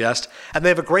I'm here as a guest. And they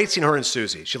have a great scene, her and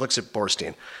Susie. She looks at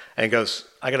Borstein and goes,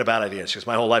 I got a bad idea. She goes,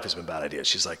 my whole life has been bad ideas.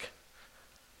 She's like,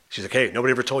 hey,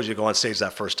 nobody ever told you to go on stage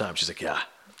that first time. She's like, yeah.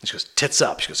 And she goes, tits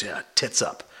up. She goes, yeah, tits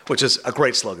up, which is a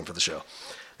great slogan for the show.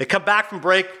 They come back from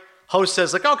break. Host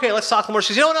says, like, okay, let's talk more.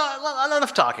 She says, you know what, not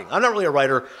enough talking. I'm not really a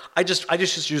writer. I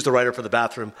just use the writer for the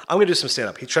bathroom. I'm going to do some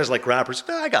stand-up. He tries to, like, grab her. He's like,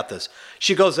 no, I got this.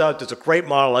 She goes out, does a great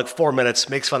monologue, 4 minutes,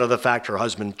 makes fun of the fact her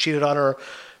husband cheated on her,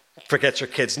 forgets her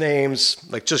kids' names,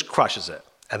 like, just crushes it.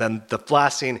 And then the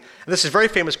last scene, and this is very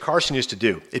famous Carson used to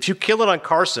do. If you kill it on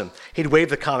Carson, he'd wave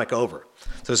the comic over.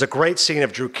 So there's a great scene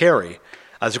of Drew Carey.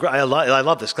 I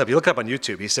love this clip. You look it up on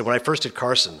YouTube. He said, when I first did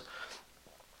Carson,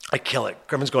 I kill it.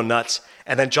 Griffin's going nuts.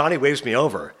 And then Johnny waves me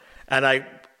over. And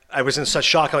I was in such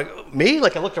shock. I'm like, me?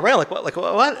 Like, I looked around, like, what? Like,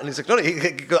 what? And he's like,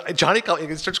 no. Johnny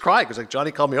he starts crying. He's like,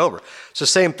 Johnny called me over. So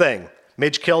same thing.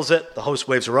 Midge kills it. The host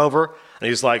waves her over. And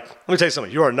he's like, let me tell you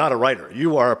something. You are not a writer.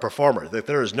 You are a performer.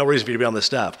 There is no reason for you to be on the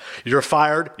staff. You're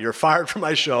fired. You're fired from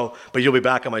my show, but you'll be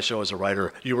back on my show as a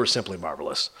writer. You were simply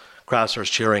marvelous. Crowd starts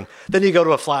cheering. Then you go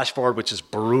to a flash forward, which is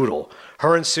brutal.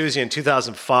 Her and Susie in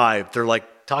 2005, they're like,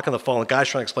 talking on the phone, the guy's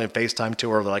trying to explain FaceTime to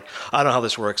her. They're like, I don't know how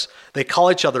this works. They call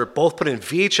each other, both put in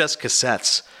VHS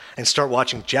cassettes and start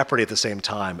watching Jeopardy at the same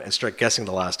time and start guessing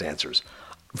the last answers.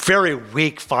 Very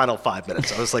weak final 5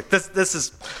 minutes. I was like, this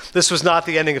was not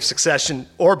the ending of Succession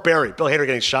or Barry. Bill Hader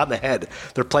getting shot in the head.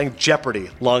 They're playing Jeopardy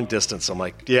long distance. I'm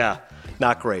like, yeah,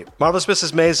 not great. Marvelous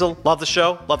Mrs. Maisel, love the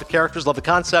show, love the characters, love the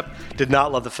concept, did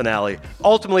not love the finale.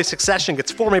 Ultimately, Succession gets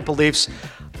 4 Maple Leafs.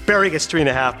 Barry gets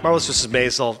 3.5. Marvelous Mrs.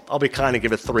 Maisel, I'll be kind and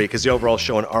give it 3 because the overall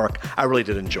show and arc I really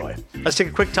did enjoy. Let's take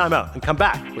a quick time out and come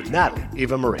back with Natalie,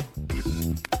 Eva Marie.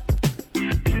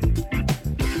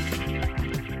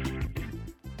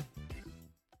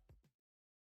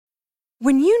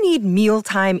 When you need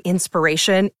mealtime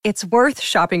inspiration, it's worth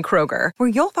shopping Kroger, where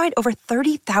you'll find over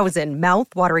 30,000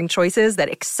 mouth-watering choices that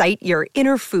excite your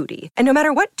inner foodie. And no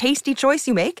matter what tasty choice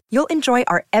you make, you'll enjoy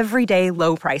our everyday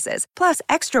low prices, plus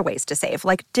extra ways to save,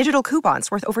 like digital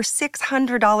coupons worth over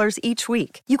 $600 each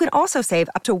week. You can also save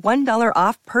up to $1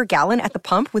 off per gallon at the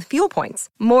pump with fuel points.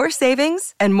 More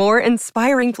savings and more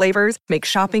inspiring flavors make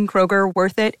shopping Kroger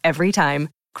worth it every time.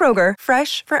 Kroger,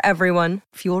 fresh for everyone.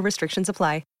 Fuel restrictions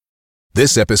apply.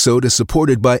 This episode is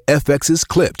supported by FX's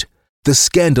Clipped, the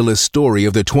scandalous story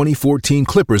of the 2014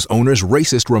 Clippers owner's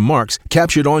racist remarks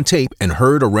captured on tape and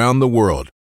heard around the world.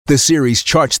 The series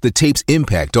charts the tape's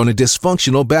impact on a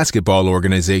dysfunctional basketball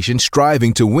organization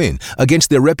striving to win against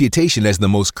their reputation as the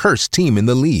most cursed team in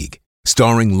the league.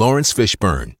 Starring Lawrence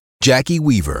Fishburne, Jackie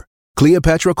Weaver,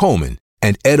 Cleopatra Coleman,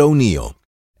 and Ed O'Neill.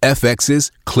 FX's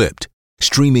Clipped,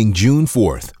 streaming June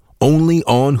 4th, only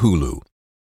on Hulu.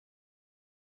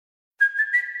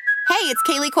 Hey, it's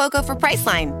Kaylee Cuoco for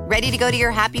Priceline. Ready to go to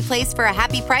your happy place for a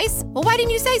happy price? Well, why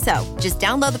didn't you say so? Just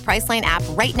download the Priceline app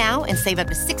right now and save up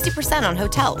to 60% on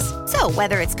hotels. So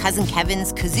whether it's Cousin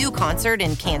Kevin's Kazoo Concert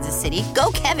in Kansas City,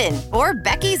 go Kevin, or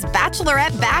Becky's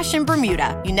Bachelorette Bash in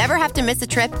Bermuda, you never have to miss a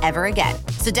trip ever again.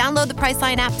 So download the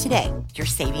Priceline app today. Your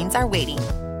savings are waiting.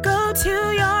 Go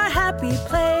to your happy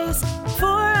place for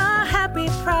a happy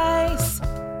price.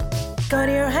 Go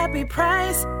to your happy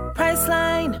price,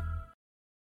 Priceline.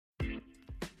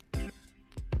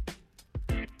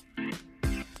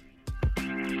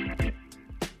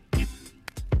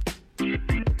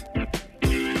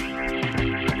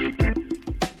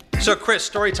 So, Chris,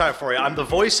 story time for you. I'm the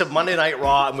voice of Monday Night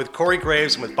Raw. I'm with Corey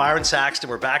Graves and with Byron Saxton.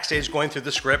 We're backstage going through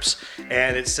the scripts,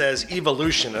 and it says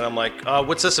Evolution. And I'm like,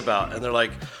 what's this about? And they're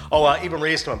like, Eva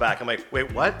Marie's coming back. I'm like,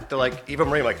 wait, what? They're like, Eva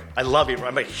Marie. I'm like, I love Eva.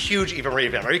 I'm a huge Eva Marie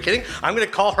fan. Are you kidding? I'm going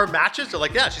to call her matches? They're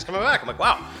like, yeah, she's coming back. I'm like,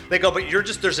 wow. They go, but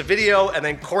there's a video, and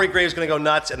then Corey Graves is going to go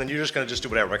nuts, and then you're just going to do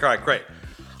whatever. I'm like, all right, great.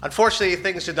 Unfortunately,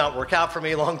 things did not work out for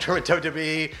me long-term at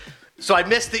WWE. So I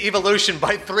missed the evolution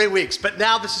by 3 weeks, but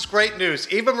now this is great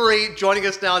news. Eva Marie joining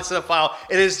us now in Cinephile.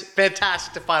 It is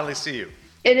fantastic to finally see you.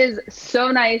 It is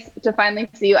so nice to finally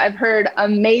see you. I've heard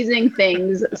amazing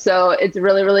things, so it's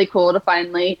really, really cool to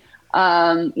finally,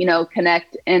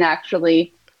 connect and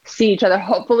actually see each other.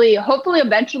 Hopefully,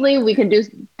 eventually we can do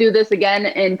this again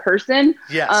in person.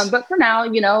 Yes. But for now,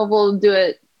 we'll do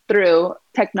it through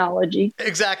technology.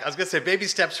 Exactly. I was going to say baby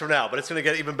steps for now, but it's going to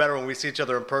get even better when we see each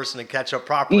other in person and catch up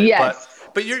properly. Yes.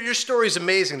 But your story is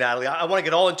amazing, Natalie. I want to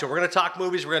get all into it. We're going to talk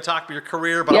movies. We're going to talk about your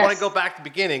career, but I want to go back to the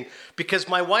beginning because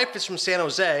my wife is from San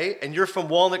Jose and you're from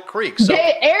Walnut Creek. So,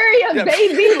 Bay Area,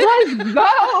 baby, let's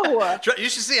go. You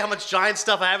should see how much giant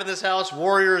stuff I have in this house.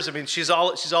 Warriors. I mean, she's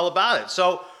all about it.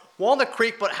 So Walnut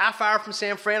Creek, but half hour from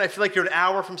San Fran. I feel like you're an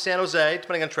hour from San Jose,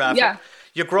 depending on traffic. Yeah.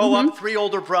 You grow up, 3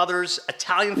 older brothers,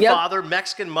 Italian father,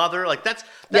 Mexican mother. Like that.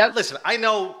 Listen, I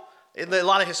know in a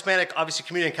lot of Hispanic, obviously,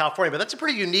 community in California, but that's a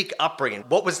pretty unique upbringing.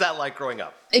 What was that like growing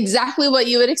up? Exactly what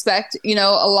you would expect. A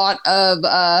lot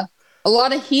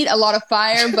of heat, a lot of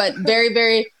fire, but very,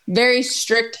 very, very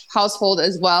strict household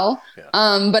as well.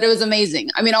 Yeah. But it was amazing.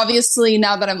 I mean, obviously,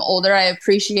 now that I'm older, I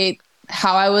appreciate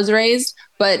how I was raised.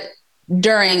 But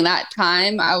during that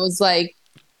time, I was like,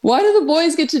 why do the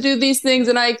boys get to do these things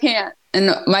and I can't?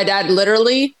 And my dad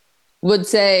literally would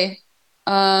say,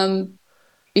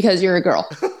 because you're a girl.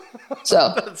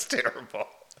 So that's terrible.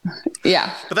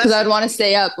 Yeah. Because I'd want to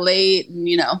stay up late and,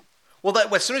 Well,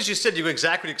 as soon as you said you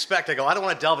exactly what you expect, I go, I don't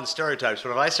want to delve in stereotypes,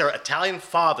 but if I say Italian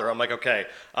father, I'm like, okay,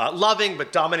 loving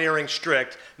but domineering,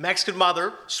 strict. Mexican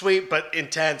mother, sweet but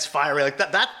intense, fiery. Like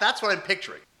that's what I'm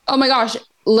picturing. Oh my gosh,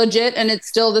 legit, and it's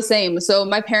still the same. So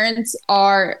my parents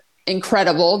are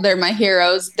incredible. They're my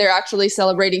heroes. They're actually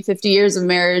celebrating 50 years of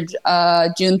marriage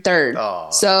June 3rd.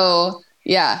 Aww. So,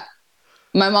 yeah.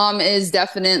 My mom is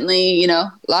definitely,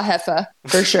 la jefa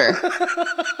for sure.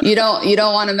 You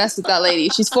don't want to mess with that lady.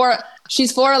 She's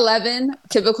 4'11",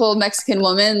 typical Mexican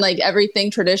woman, like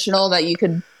everything traditional that you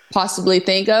could possibly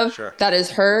think of. Sure. That is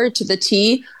her to the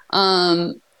T.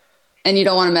 And you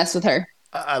don't want to mess with her.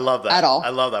 I love that. At all. I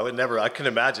love that. I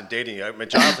couldn't imagine dating you. I mean,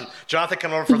 Jonathan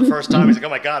coming over for the first time. He's like, oh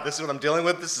my God, this is what I'm dealing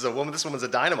with. This is a woman. This woman's a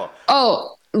dynamo.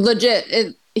 Oh,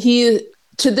 legit.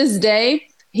 To this day,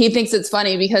 he thinks it's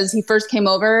funny because he first came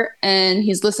over and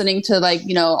he's listening to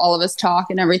all of us talk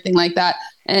and everything like that.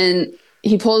 And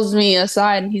he pulls me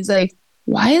aside and he's like,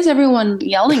 why is everyone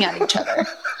yelling at each other?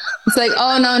 It's like,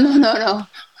 oh, no.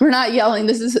 We're not yelling.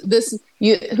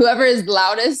 Whoever is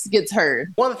loudest gets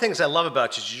heard. One of the things I love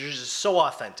about you is you're just so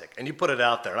authentic and you put it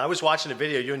out there. And I was watching a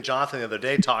video, you and Jonathan the other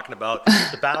day talking about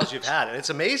the battles you've had. And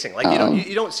it's amazing. Like,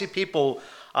 you don't see people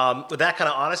with that kind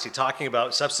of honesty talking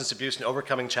about substance abuse and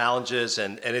overcoming challenges.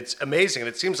 And it's amazing. And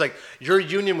it seems like your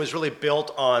union was really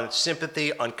built on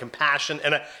sympathy, on compassion.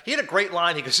 And he had a great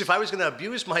line. He goes, if I was going to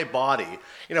abuse my body,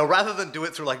 rather than do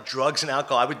it through like drugs and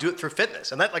alcohol, I would do it through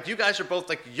fitness. And that, like, you guys are both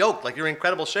like yoked, like you're in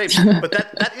incredible shape. But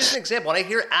that is an example. And I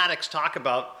hear addicts talk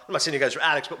about, I'm not saying you guys are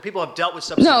addicts, but people have dealt with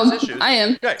substance abuse issues. No, I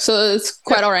am. Right. So it's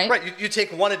quite all right. Right. You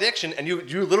take one addiction and you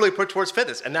literally put it towards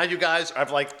fitness. And now you guys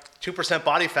have like 2%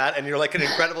 body fat and you're like in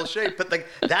incredible shape. But like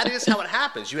that is how it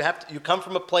happens. You come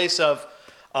from a place of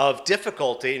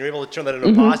difficulty and you're able to turn that into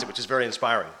a positive, which is very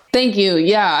inspiring. Thank you.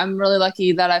 Yeah, I'm really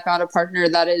lucky that I found a partner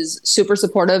that is super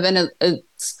supportive, and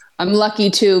I'm lucky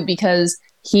too because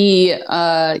he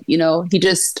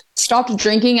just stopped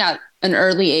drinking at an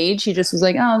early age. He just was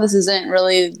like, oh, this isn't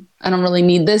really, I don't really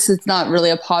need this. It's not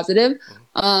really a positive.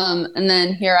 And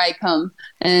then here I come.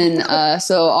 And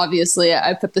so obviously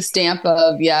I put the stamp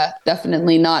of,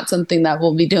 definitely not something that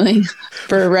we'll be doing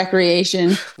for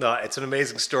recreation. No, it's an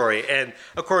amazing story. And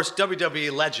of course,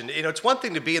 WWE legend. It's one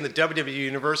thing to be in the WWE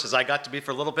universe, as I got to be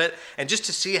for a little bit, and just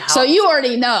to see how. So you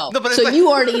already know.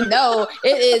 You already know it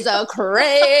is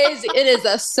it is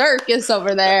a circus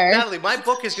over there. Natalie, my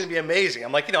book is going to be amazing.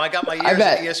 I'm like, I got my years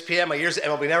at ESPN, my years at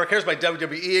MLB Network, here's my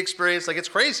WWE experience. Like, it's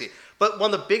crazy. But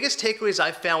one of the biggest takeaways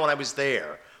I found when I was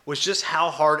there was just how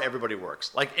hard everybody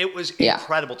works. Like, it was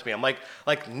incredible to me. I'm like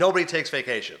nobody takes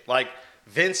vacation. Like,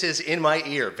 Vince is in my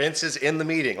ear. Vince is in the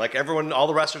meeting. Like, everyone, all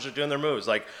the wrestlers are doing their moves.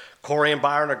 Like, Corey and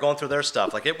Byron are going through their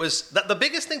stuff. Like, it was the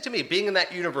biggest thing to me being in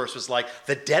that universe was like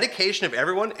the dedication of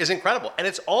everyone is incredible. And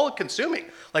it's all consuming.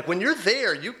 Like, when you're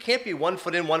there, you can't be 1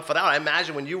 foot in, 1 foot out. I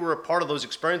imagine when you were a part of those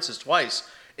experiences twice,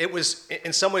 it was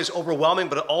in some ways overwhelming,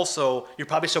 but also you're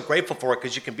probably so grateful for it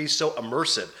because you can be so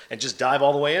immersive and just dive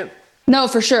all the way in. No,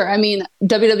 for sure. I mean,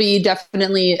 WWE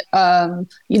definitely,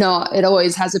 it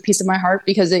always has a piece of my heart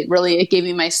because it gave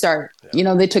me my start.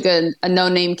 Yeah. They took a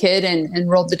no-name kid and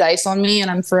rolled the dice on me,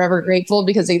 and I'm forever grateful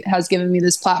because it has given me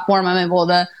this platform. I'm able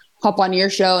to hop on your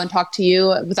show and talk to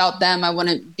you. Without them, I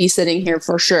wouldn't be sitting here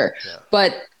for sure. Yeah.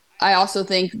 But I also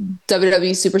think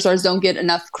WWE superstars don't get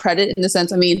enough credit in the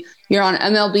sense, I mean, you're on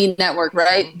MLB Network,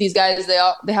 right? Mm-hmm. These guys,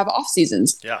 they have off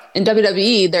seasons. Yeah. In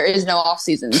WWE, there is no off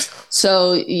seasons.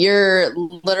 So you're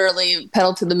literally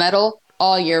pedal to the metal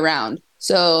all year round.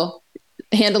 So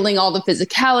handling all the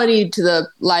physicality to the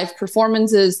live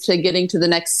performances, to getting to the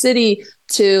next city,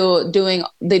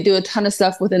 they do a ton of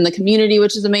stuff within the community,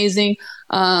 which is amazing.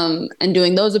 And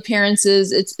doing those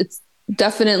appearances, it's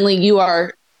definitely, you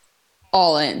are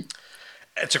all in.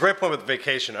 It's a great point with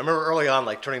vacation. I remember early on,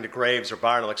 like turning to Graves or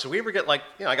Byron, like, so we ever get like,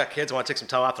 I got kids, I want to take some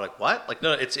time off. They're like, what? Like,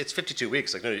 no, it's 52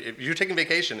 weeks. Like, no, if you're taking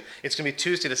vacation, it's going to be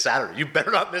Tuesday to Saturday. You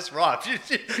better not miss Raw.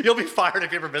 You'll be fired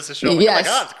if you ever miss a show. Like, yes. Oh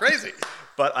my God, it's crazy.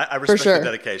 But I respect the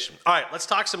dedication. All right, let's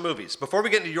talk some movies. Before we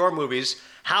get into your movies,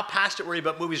 how passionate were you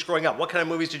about movies growing up? What kind of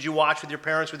movies did you watch with your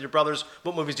parents, with your brothers?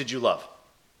 What movies did you love?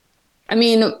 I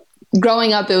mean,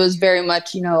 growing up, it was very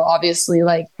much, obviously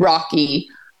like Rocky,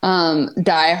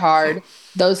 Die Hard,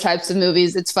 those types of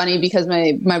movies. It's funny because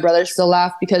my brothers still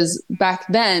laugh because back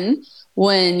then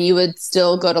when you would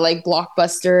still go to like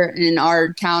Blockbuster in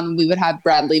our town, we would have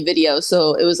Bradley Video.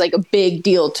 So it was like a big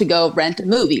deal to go rent a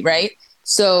movie, right?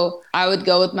 So I would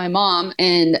go with my mom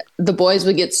and the boys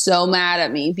would get so mad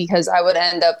at me because I would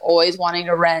end up always wanting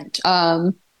to rent,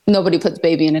 Nobody Puts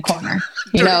Baby in a Corner.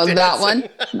 That one.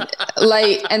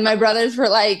 Like, and my brothers were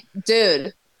like,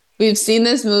 dude, we've seen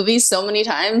this movie so many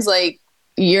times. Like,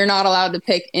 you're not allowed to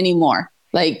pick anymore.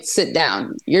 Like, sit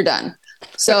down. You're done.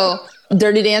 So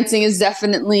Dirty Dancing is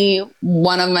definitely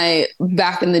one of my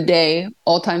back in the day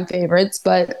all-time favorites.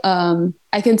 But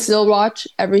I can still watch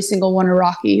every single one of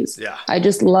Rocky's. Yeah. I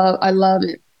love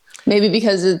it. Maybe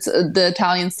because it's the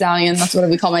Italian Stallion. That's what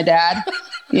we call my dad.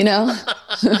 I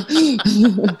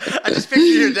just picture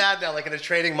your dad now, like in a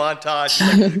training montage.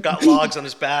 He's like, got logs on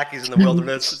his back. He's in the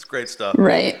wilderness. It's great stuff.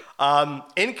 Right.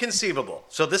 Inconceivable.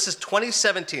 So this is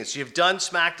 2017. So you've done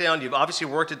SmackDown. You've obviously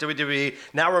worked at WWE.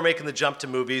 Now we're making the jump to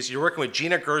movies. You're working with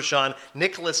Gina Gershon,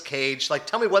 Nicolas Cage. Like,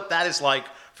 tell me what that is like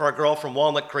for a girl from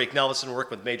Walnut Creek, now listen,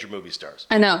 working with major movie stars.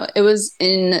 I know. It was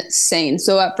insane.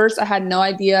 So at first I had no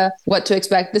idea what to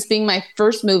expect. This being my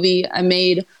first movie I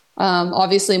made,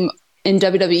 obviously in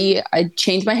WWE, I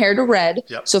changed my hair to red.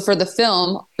 Yep. So for the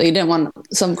film, they didn't want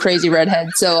some crazy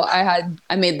redhead. So I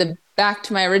made the back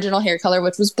to my original hair color,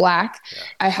 which was black. Yeah.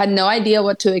 I had no idea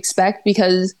what to expect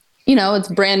because, it's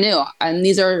brand new. And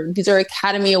these are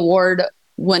Academy Award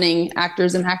winning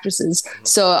actors and actresses.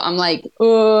 So I'm like,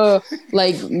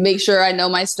 make sure I know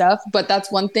my stuff. But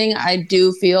that's one thing I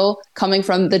do feel coming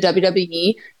from the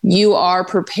WWE, you are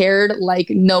prepared like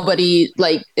nobody,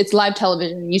 like it's live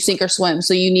television, you sink or swim.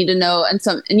 So you need to know,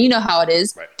 and you know how it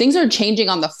is. Right. Things are changing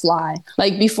on the fly.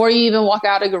 Like before you even walk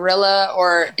out a gorilla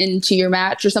or into your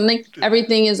match or something,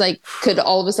 everything is like, could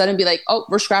all of a sudden be like, oh,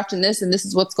 we're scratching this and this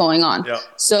is what's going on. Yep.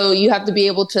 So you have to be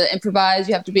able to improvise.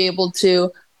 You have to be able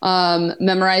to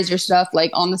memorize your stuff like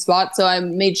on the spot. So I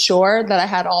made sure that I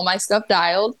had all my stuff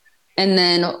dialed and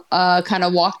then kind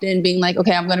of walked in being like,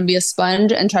 okay, I'm going to be a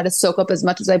sponge and try to soak up as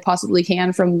much as I possibly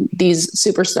can from these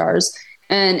superstars.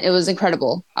 And it was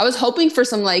incredible. I was hoping for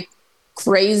some like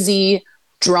crazy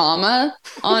drama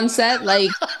on set,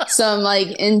 like some like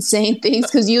insane things,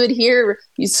 because you would hear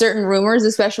certain rumors,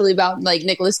 especially about like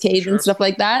Nicolas Cage and stuff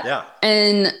like that. Yeah.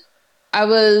 And I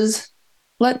was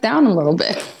let down a little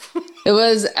bit.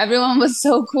 Everyone was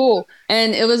so cool.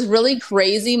 And it was really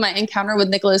crazy, my encounter with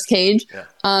Nicolas Cage,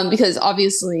 because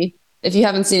obviously if you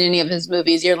haven't seen any of his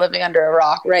movies, you're living under a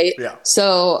rock, right? Yeah.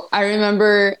 So I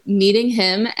remember meeting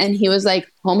him and he was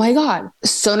like, oh my God,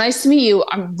 so nice to meet you.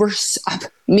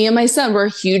 Me and my son, we're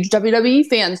huge WWE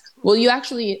fans. Will you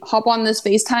actually hop on this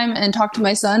FaceTime and talk to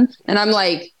my son? And I'm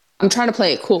like, I'm trying to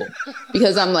play it cool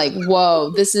because I'm like, whoa,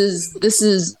 this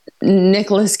is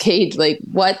Nicolas Cage. Like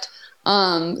what?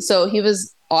 So he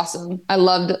was awesome. I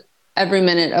loved every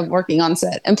minute of working on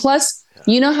set. And plus,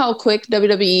 you know how quick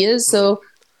WWE is. So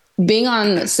being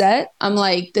on set, I'm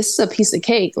like, this is a piece of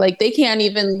cake. Like they can't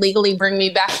even legally bring me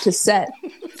back to set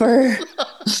for,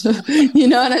 you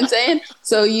know what I'm saying?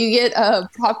 So you get a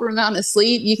proper amount of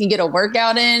sleep. You can get a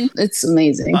workout in. It's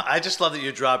amazing. I just love that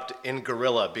you dropped in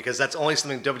gorilla because that's only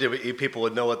something WWE people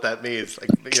would know what that means.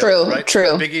 Like, true, right?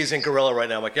 True. Big E's in gorilla right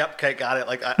now. I'm like, yep, okay, got it.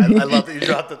 Like, I love that you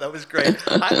dropped it. That was great.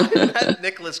 I met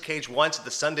Nicolas Cage once at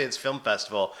the Sundance Film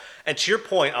Festival. And to your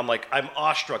point, I'm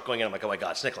awestruck going in. I'm like, oh my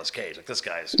God, it's Nicolas Cage. Like this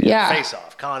guy's Face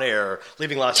Off, Con Air,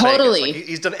 Leaving Las Vegas. Like,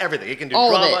 he's done everything. He can do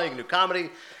drama, he can do comedy.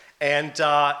 And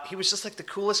he was just like the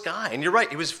coolest guy. And you're right,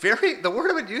 he was the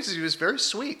word I would use is he was very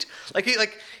sweet.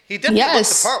 He definitely looked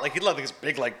the part. Like he loved his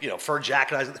big fur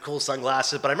jacket, eyes with the cool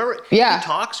sunglasses. But I remember he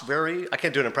talks I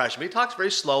can't do an impression, but he talks very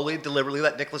slowly, deliberately,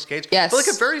 like Nicolas Cage. Yes. But like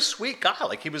a very sweet guy.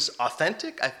 Like he was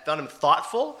authentic. I found him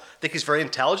thoughtful. I think he's very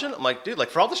intelligent. I'm like, dude, like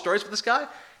for all the stories with this guy,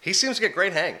 he seems to get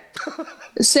great hang.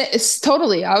 It's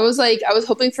totally. I was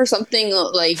hoping for something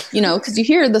like, because you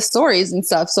hear the stories and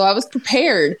stuff. So I was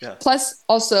prepared. Yeah. Plus,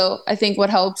 also, I think what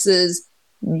helps is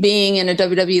being in a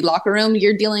WWE locker room.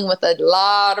 You're dealing with a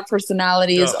lot of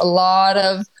personalities, a lot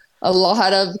of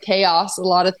chaos, a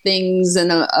lot of things,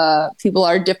 and people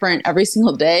are different every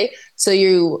single day. So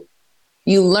you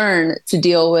learn to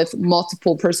deal with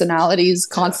multiple personalities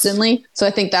constantly. Yes. So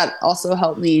I think that also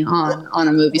helped me on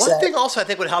a movie set. One thing also I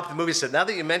think would help the movie set, now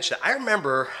that you mention it, I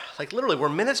remember literally we're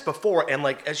minutes before, and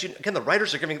again, the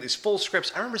writers are giving these full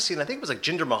scripts. I remember seeing, I think it was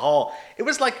Jinder Mahal. It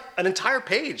was like an entire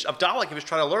page of dialogue he was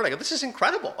trying to learn. I go, this is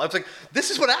incredible. I was like,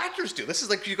 this is what actors do. This is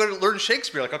like, you go to learn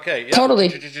Shakespeare. Like, okay. Yeah,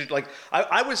 totally.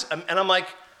 I was, and I'm like,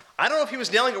 I don't know if he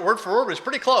was nailing it word for word, but it's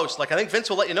pretty close. I think Vince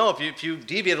will let you know if you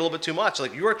deviate a little bit too much.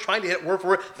 You are trying to hit word for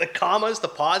word, the commas, the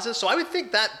pauses. So I would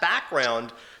think that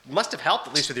background must have helped,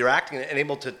 at least with your acting, and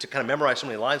able to kind of memorize so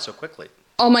many lines so quickly.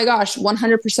 Oh my gosh,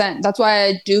 100%. That's why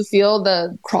I do feel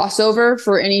the crossover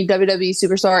for any WWE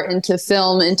superstar into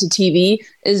film, into TV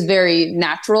is very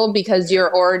natural, because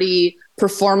you're already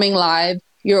performing live.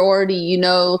 You're already,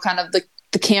 kind of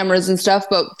the cameras and stuff.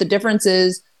 But the difference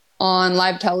is, on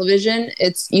live television,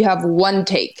 you have one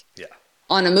take. Yeah.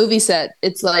 On a movie set,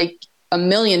 it's like a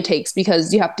million takes,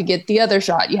 because you have to get the other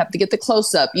shot, you have to get the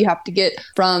close up, you have to get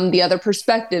from the other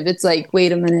perspective. It's like,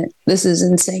 wait a minute, this is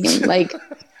insane.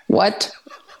 What?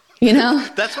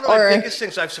 That's one of my biggest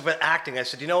things I've said about acting. I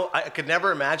said, I could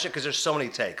never imagine, because there's so many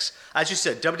takes. As you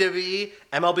said, WWE,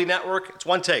 MLB Network, it's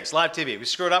one take, it's live TV. We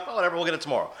screw it up, whatever, we'll get it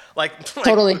tomorrow.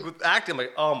 Totally. With acting,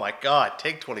 oh my God,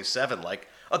 take 27.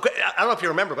 I don't know if you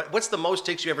remember, but what's the most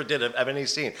takes you ever did of any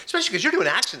scene? Especially because you're doing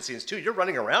action scenes too. You're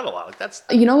running around a lot. That's.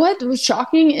 You know what was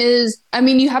shocking is,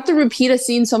 you have to repeat a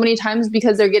scene so many times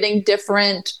because they're getting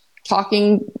different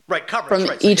talking coverage,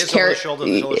 from each character.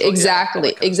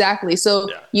 Exactly. So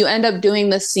you end up doing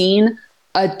the scene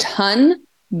a ton,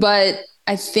 but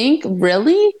I think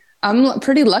really I'm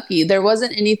pretty lucky. There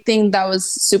wasn't anything that was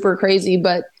super crazy,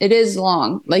 but it is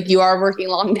long. You are working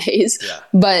long days,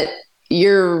 but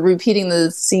you're repeating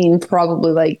the scene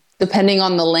probably depending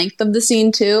on the length of the scene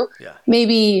too. Yeah.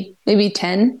 Maybe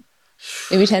 10.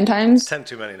 Maybe 10 times. 10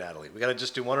 too many, Natalie. We got to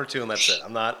just do one or two and that's it.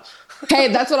 I'm not. Hey,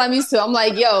 that's what I'm used to. I'm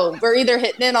like, yo, we're either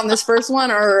hitting it on this first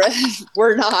one or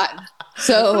we're not.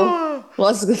 So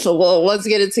let's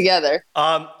get it together.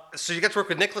 So you got to work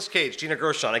with Nicolas Cage, Gina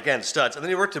Gershon, again, studs. And then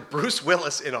you worked with Bruce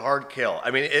Willis in Hard Kill.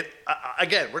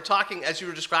 Again, we're talking, as you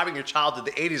were describing your childhood,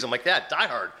 the 80s. I'm like, yeah, Die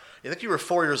Hard. I think you were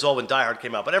 4 years old when Die Hard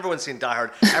came out, but everyone's seen Die Hard.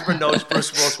 Everyone knows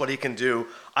Bruce Willis, what he can do.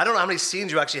 I don't know how many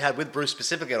scenes you actually had with Bruce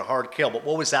specifically in Hard Kill, but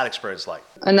what was that experience like?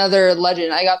 Another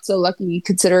legend. I got so lucky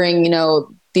considering,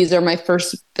 these are my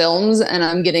first films and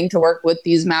I'm getting to work with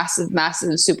these massive,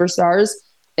 massive superstars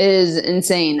is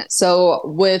insane. So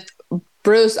with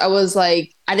Bruce, I was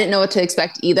like, I didn't know what to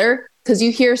expect either, because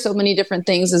you hear so many different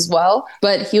things as well,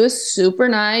 but he was super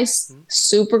nice,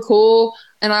 super cool.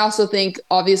 And I also think,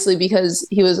 obviously, because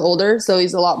he was older, so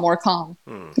he's a lot more calm,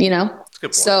 That's a good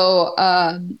point. So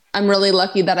I'm really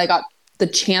lucky that I got the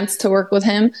chance to work with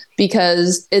him,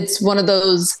 because it's one of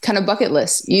those kind of bucket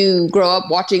lists. You grow up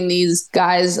watching these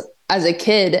guys as a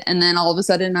kid, and then all of a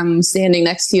sudden I'm standing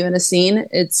next to you in a scene.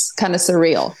 It's kind of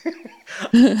surreal.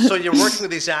 So you're working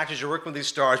with these actors, you're working with these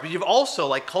stars, but you've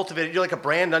also cultivated, you're like a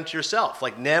brand unto yourself.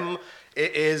 Nem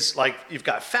is you've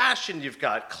got fashion, you've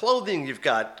got clothing, you've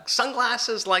got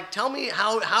sunglasses. Tell me,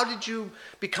 how did you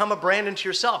become a brand unto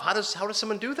yourself? How does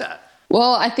someone do that?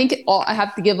 Well, I think I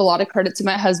have to give a lot of credit to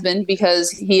my husband, because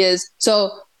he is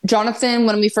so. Jonathan,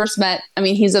 when we first met,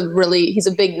 he's a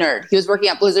big nerd. He was working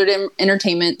at Blizzard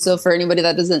Entertainment. So for anybody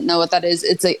that doesn't know what that is,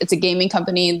 it's a gaming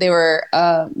company. They were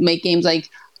make games like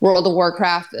World of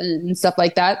Warcraft and stuff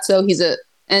like that. So he has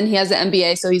an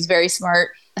MBA, so he's very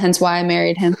smart. Hence why I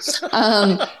married him.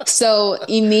 So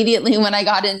immediately when I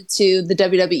got into the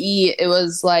WWE, it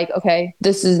was like, okay,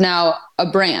 this is now a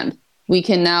brand. We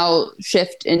can now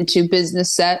shift into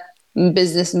business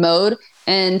mode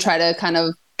and try to kind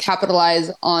of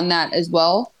capitalize on that as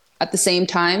well at the same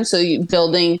time. So you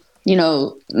building,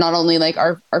 not only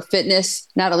our fitness,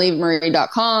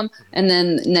 NatalieMurray.com, and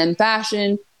then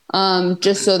fashion,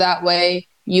 just so that way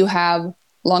you have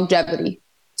longevity.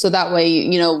 So that way,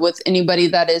 with anybody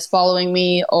that is following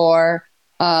me or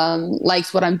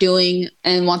likes what I'm doing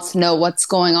and wants to know what's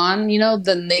going on,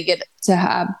 then they get to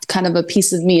have kind of a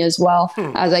piece of me as well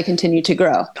as I continue to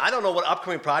grow. I don't know what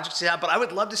upcoming projects you have, but I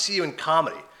would love to see you in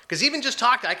comedy. Because even just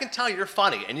talking, I can tell you're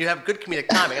funny and you have good comedic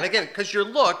timing. And again, because your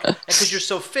look and because you're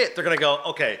so fit, they're going to go,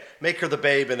 okay, make her the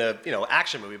babe in a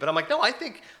action movie. But I'm like, no, I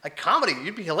think like comedy,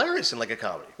 you'd be hilarious in like a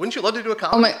comedy. Wouldn't you love to do a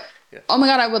comedy? Oh my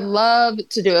God, I would love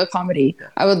to do a comedy. Yeah.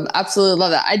 I would absolutely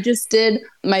love that. I just did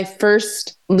my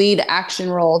first lead action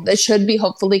role that should be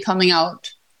hopefully coming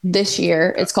out this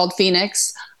year. Yeah. It's called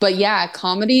Phoenix. But yeah,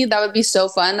 comedy, that would be so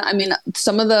fun. I mean,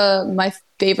 some of my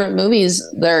favorite movies,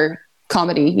 they're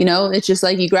comedy, it's just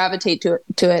like you gravitate to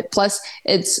it. Plus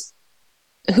it's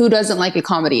who doesn't like a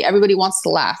comedy? Everybody wants to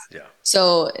laugh. Yeah.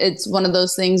 So it's one of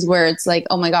those things where it's like,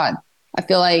 oh my God, I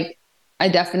feel like I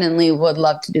definitely would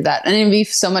love to do that. And it'd be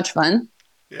so much fun.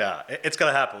 Yeah, it's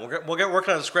going to happen. We'll get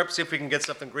working on the script, see if we can get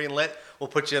something green lit. We'll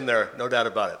put you in there. No doubt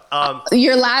about it.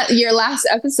 Your last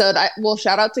episode,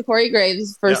 shout out to Corey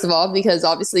Graves, first of all, because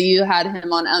obviously you had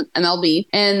him on MLB.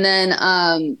 And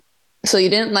then, so you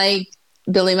didn't like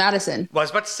Billy Madison. Well, I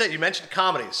was about to say, you mentioned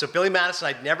comedy. So Billy Madison,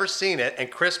 I'd never seen it. And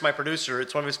Chris, my producer,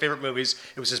 it's one of his favorite movies.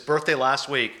 It was his birthday last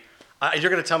week. You're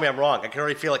going to tell me I'm wrong. I can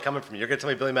already feel it coming from you. You're going to tell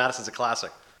me Billy Madison's a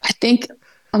classic. I think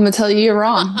I'm going to tell you you're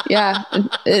wrong. Yeah,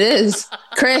 it is.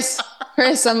 Chris,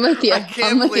 I'm with you.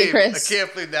 I'm with you, Chris. I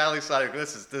can't believe Natalie Sonic.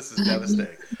 This is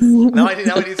devastating. Now I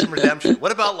need some redemption.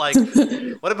 What about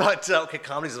okay,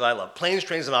 comedies that I love? Planes,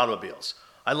 Trains, and Automobiles.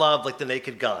 I love like The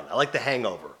Naked Gun. I like The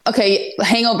Hangover. Okay,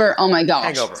 Hangover. Oh my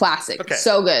gosh, classic. Okay.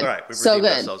 So good. All right, we've so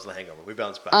good. Ourselves The Hangover. We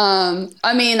bounced back.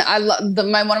 I mean, I love one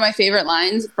of my favorite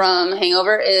lines from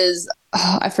Hangover is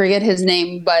I forget his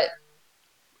name, but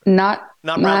not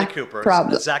Bradley Cooper.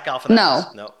 Problem. It's Zach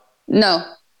Galifianakis. No.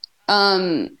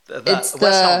 It's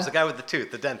Wes Holmes, the guy with the tooth,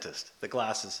 the dentist, the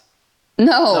glasses.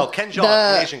 No, Ken Jeong,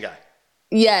 the Asian guy.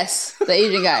 Yes, the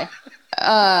Asian guy.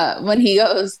 When he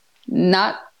goes,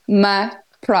 not my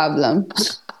problem.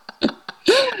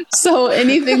 So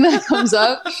anything that comes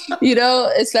up,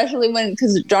 especially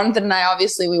because Jonathan and I,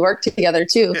 obviously we work together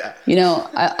too. Yeah.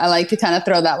 I like to kind of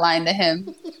throw that line to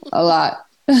him a lot.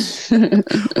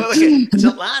 Well, okay.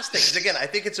 So last thing, because again, I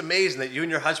think it's amazing that you and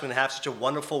your husband have such a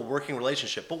wonderful working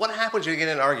relationship. But what happens when you get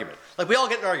in an argument? Like we all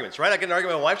get in arguments, right? I get in an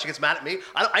argument with my wife. She gets mad at me.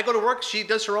 I go to work. She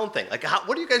does her own thing. Like,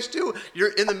 what do you guys do?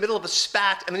 You're in the middle of a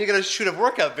spat, and then you're going to shoot a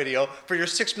workout video for your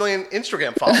 6 million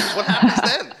Instagram followers. What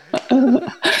happens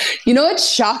then? What's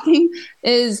shocking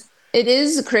is it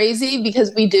is crazy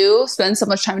because we do spend so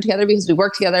much time together because we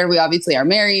work together. We obviously are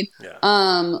married.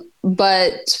 Yeah.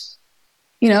 But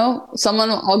someone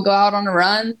will go out on a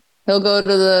run. He'll go to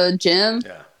the gym,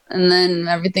 and then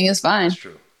everything is fine. That's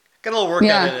true. Get a little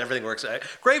workout in and everything works.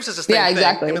 Graves does the same thing.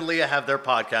 Exactly. Him and Leah have their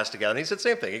podcast together, and he said the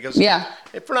same thing. He goes,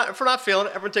 if we're not feeling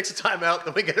it, everyone takes a time out,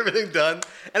 then we get everything done.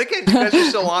 And again, you guys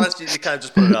are so honest, you kind of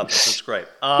just put it up. That's great.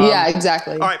 Yeah,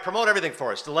 exactly. All right, promote everything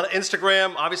for us.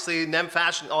 Instagram, obviously, Nem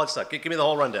Fashion, all that stuff. Give me the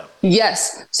whole rundown.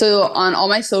 Yes. So on all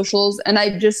my socials, and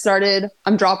I'm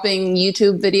dropping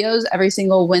YouTube videos every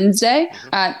single Wednesday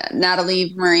at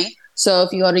Natalie Marie. So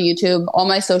if you go to YouTube, all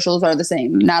my socials are the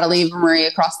same. Natalie Marie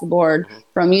across the board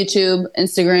from YouTube,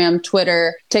 Instagram,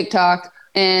 Twitter, TikTok.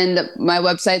 And my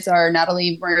websites are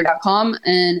nataliemarie.com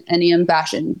and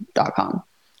nemfashion.com.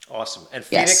 Awesome. And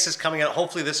Phoenix is coming out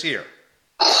hopefully this year.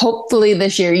 Hopefully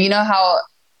this year. You know how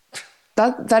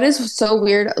that is so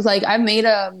weird. Like I made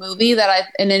a movie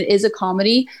and it is a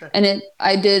comedy and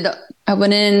I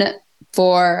went in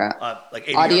for like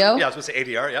ADR. Audio. Yeah, I was going to say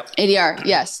ADR. Yep. ADR.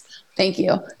 Yes. Thank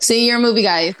you. See, you're a movie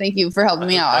guy. Thank you for helping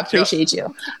me out. I appreciate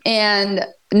you. And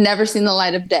never seen the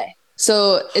light of day.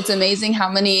 So it's amazing how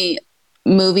many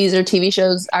movies or TV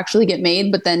shows actually get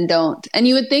made, but then don't. And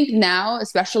you would think now,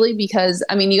 especially because,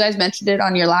 you guys mentioned it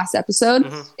on your last episode.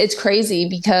 It's crazy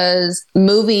because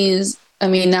movies,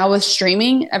 now with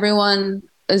streaming, everyone's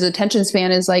attention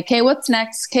span is like, hey, what's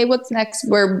next?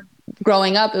 We're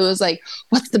growing up, it was like,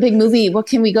 what's the big movie? What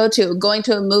can we go to? Going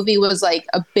to a movie was like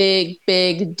a big,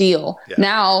 big deal. Yeah.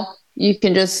 Now you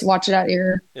can just watch it at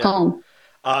your home.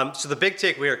 So the big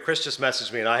takeaway here, Chris just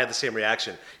messaged me and I had the same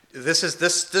reaction.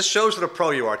 This shows what a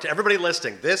pro you are. To everybody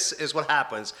listening, this is what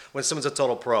happens when someone's a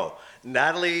total pro.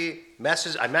 Natalie I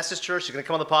messaged her, she's going to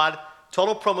come on the pod.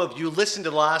 Total pro move, you listened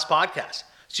to the last podcast.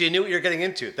 So you knew what you're getting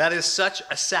into. That is such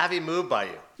a savvy move by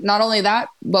you. Not only that,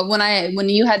 but when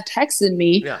you had texted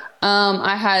me,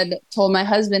 I had told my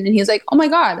husband, and he's like, "Oh my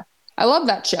God, I love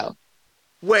that show."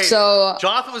 Wait, so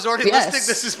Jonathan was already listening.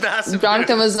 This is massive.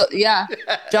 Jonathan was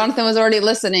Jonathan was already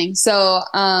listening. So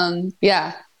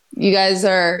You guys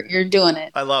you're doing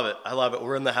it. I love it. I love it.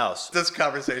 We're in the house. This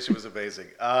conversation was amazing.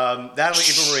 Natalie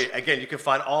Eva Marie, again, you can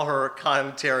find all her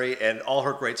commentary and all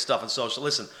her great stuff on social.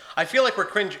 Listen, I feel like we're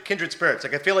kindred spirits.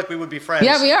 Like, I feel like we would be friends.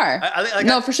 Yeah, we are.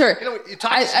 For sure. You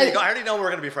talk to me, I already know we're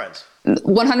going to be friends.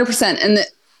 100%. And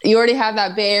you already have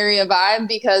that Bay Area vibe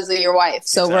because of your wife.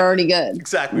 So We're already good.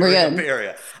 Exactly. We're good. Bay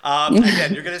Area.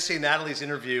 Again, you're going to see Natalie's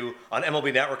interview on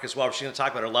MLB Network as well. She's going to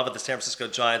talk about her love of the San Francisco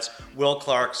Giants, Will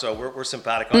Clark. So we're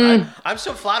simpatico. I'm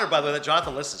so flattered, by the way, that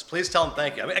Jonathan listens. Please tell him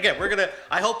thank you. I mean, again,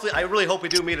 I really hope we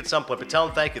do meet at some point, but tell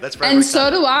him thank you. That's very And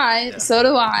exciting. so do I. Yeah. So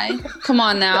do I. Come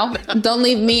on now. Don't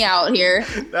leave me out here.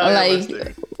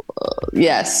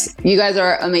 Yes, you guys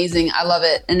are amazing. I love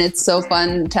it. And it's so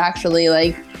fun to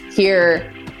actually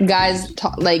hear guys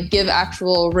give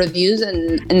actual reviews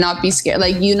and not be scared.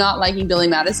 Like, you not liking Billy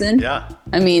Madison. Yeah.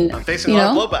 I mean, I'm facing a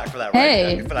lot of blowback for that, right?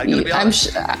 Hey, but I gotta be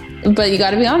honest. But you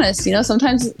got to be honest.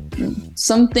 Sometimes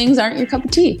some things aren't your cup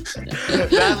of tea.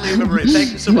 Natalie Eva Marie,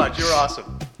 thank you so much. You're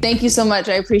awesome. Thank you so much.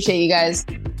 I appreciate you guys.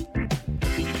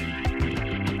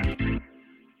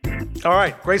 All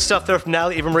right, great stuff there from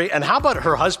Natalie Eva Marie. And how about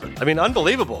her husband? I mean,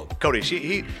 unbelievable, Cody.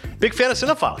 He big fan of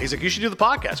Cinephile. He's like, you should do the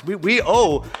podcast. We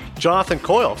owe Jonathan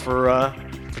Coyle for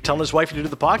telling his wife to do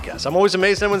the podcast. I'm always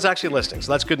amazed anyone's actually listening,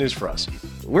 so that's good news for us.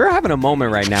 We're having a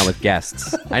moment right now with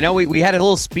guests. I know we had a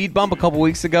little speed bump a couple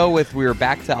weeks ago we were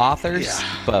back to authors,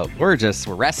 but we're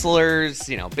wrestlers,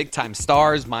 big time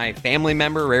stars. My family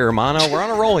member, Ray Romano, we're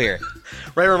on a roll here.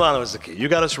 Ray Romano is the key. You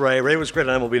got us, Ray. Ray was great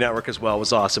on MLB Network as well. It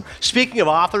was awesome. Speaking of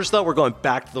authors, though, we're going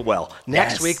back to the well.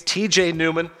 Next week, TJ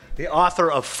Newman, the author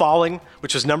of Falling,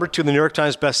 which is #2 in the New York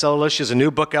Times bestseller list. She has a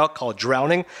new book out called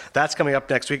Drowning. That's coming up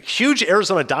next week. Huge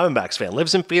Arizona Diamondbacks fan.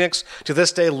 Lives in Phoenix to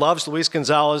this day. Loves Luis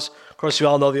Gonzalez. Of course, you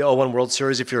all know the 0-1 World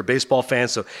Series if you're a baseball fan.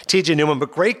 So TJ Newman,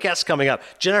 but great guests coming up.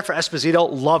 Jennifer Esposito,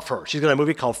 love her. She's got a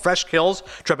movie called Fresh Kills,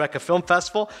 Tribeca Film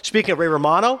Festival. Speaking of Ray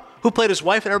Romano, who played his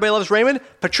wife and Everybody Loves Raymond?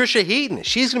 Patricia Heaton.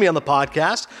 She's going to be on the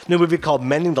podcast. New movie called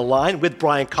Mending the Line with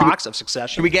Brian Cox of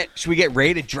Succession. Should we get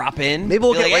Ray to drop in? Maybe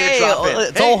we'll get Ray to drop in.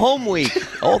 It's old home week.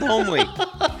 Old home week.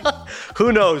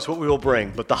 Who knows what we will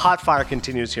bring, but the hot fire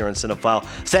continues here on Cinephile.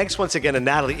 Thanks once again to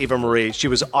Natalie Eva Marie. She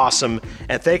was awesome.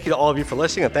 And thank you to all of you for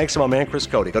listening. And thanks to my man, Chris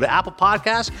Cody. Go to Apple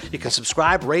Podcasts. You can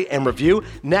subscribe, rate, and review.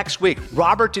 Next week,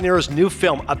 Robert De Niro's new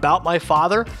film, About My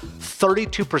Father,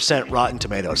 32% Rotten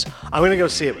Tomatoes. I'm going to go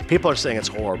see it. People are saying it's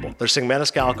horrible. They're saying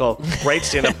Maniscalco, great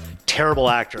stand-up, terrible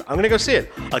actor. I'm going to go see it.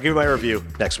 I'll give you my review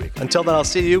next week. Until then, I'll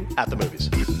see you at the movies.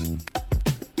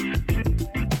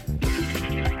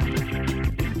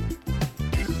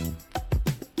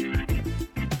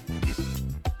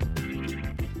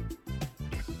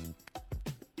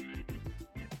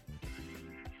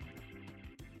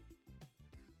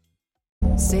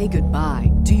 Say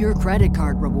goodbye to your credit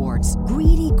card rewards.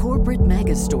 Greedy corporate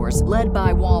mega stores, led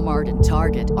by Walmart and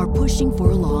Target, are pushing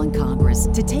for a law in Congress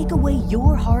to take away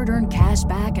your hard-earned cash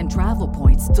back and travel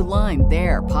points to line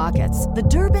their pockets. The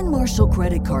Durbin-Marshall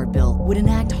credit card bill would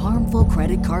enact harmful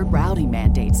credit card routing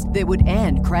mandates that would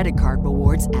end credit card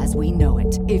rewards as we know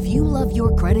it. If you love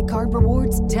your credit card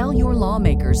rewards, tell your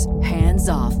lawmakers, hands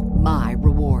off my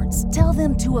rewards. Tell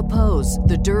them to oppose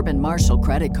the Durbin-Marshall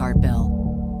credit card bill.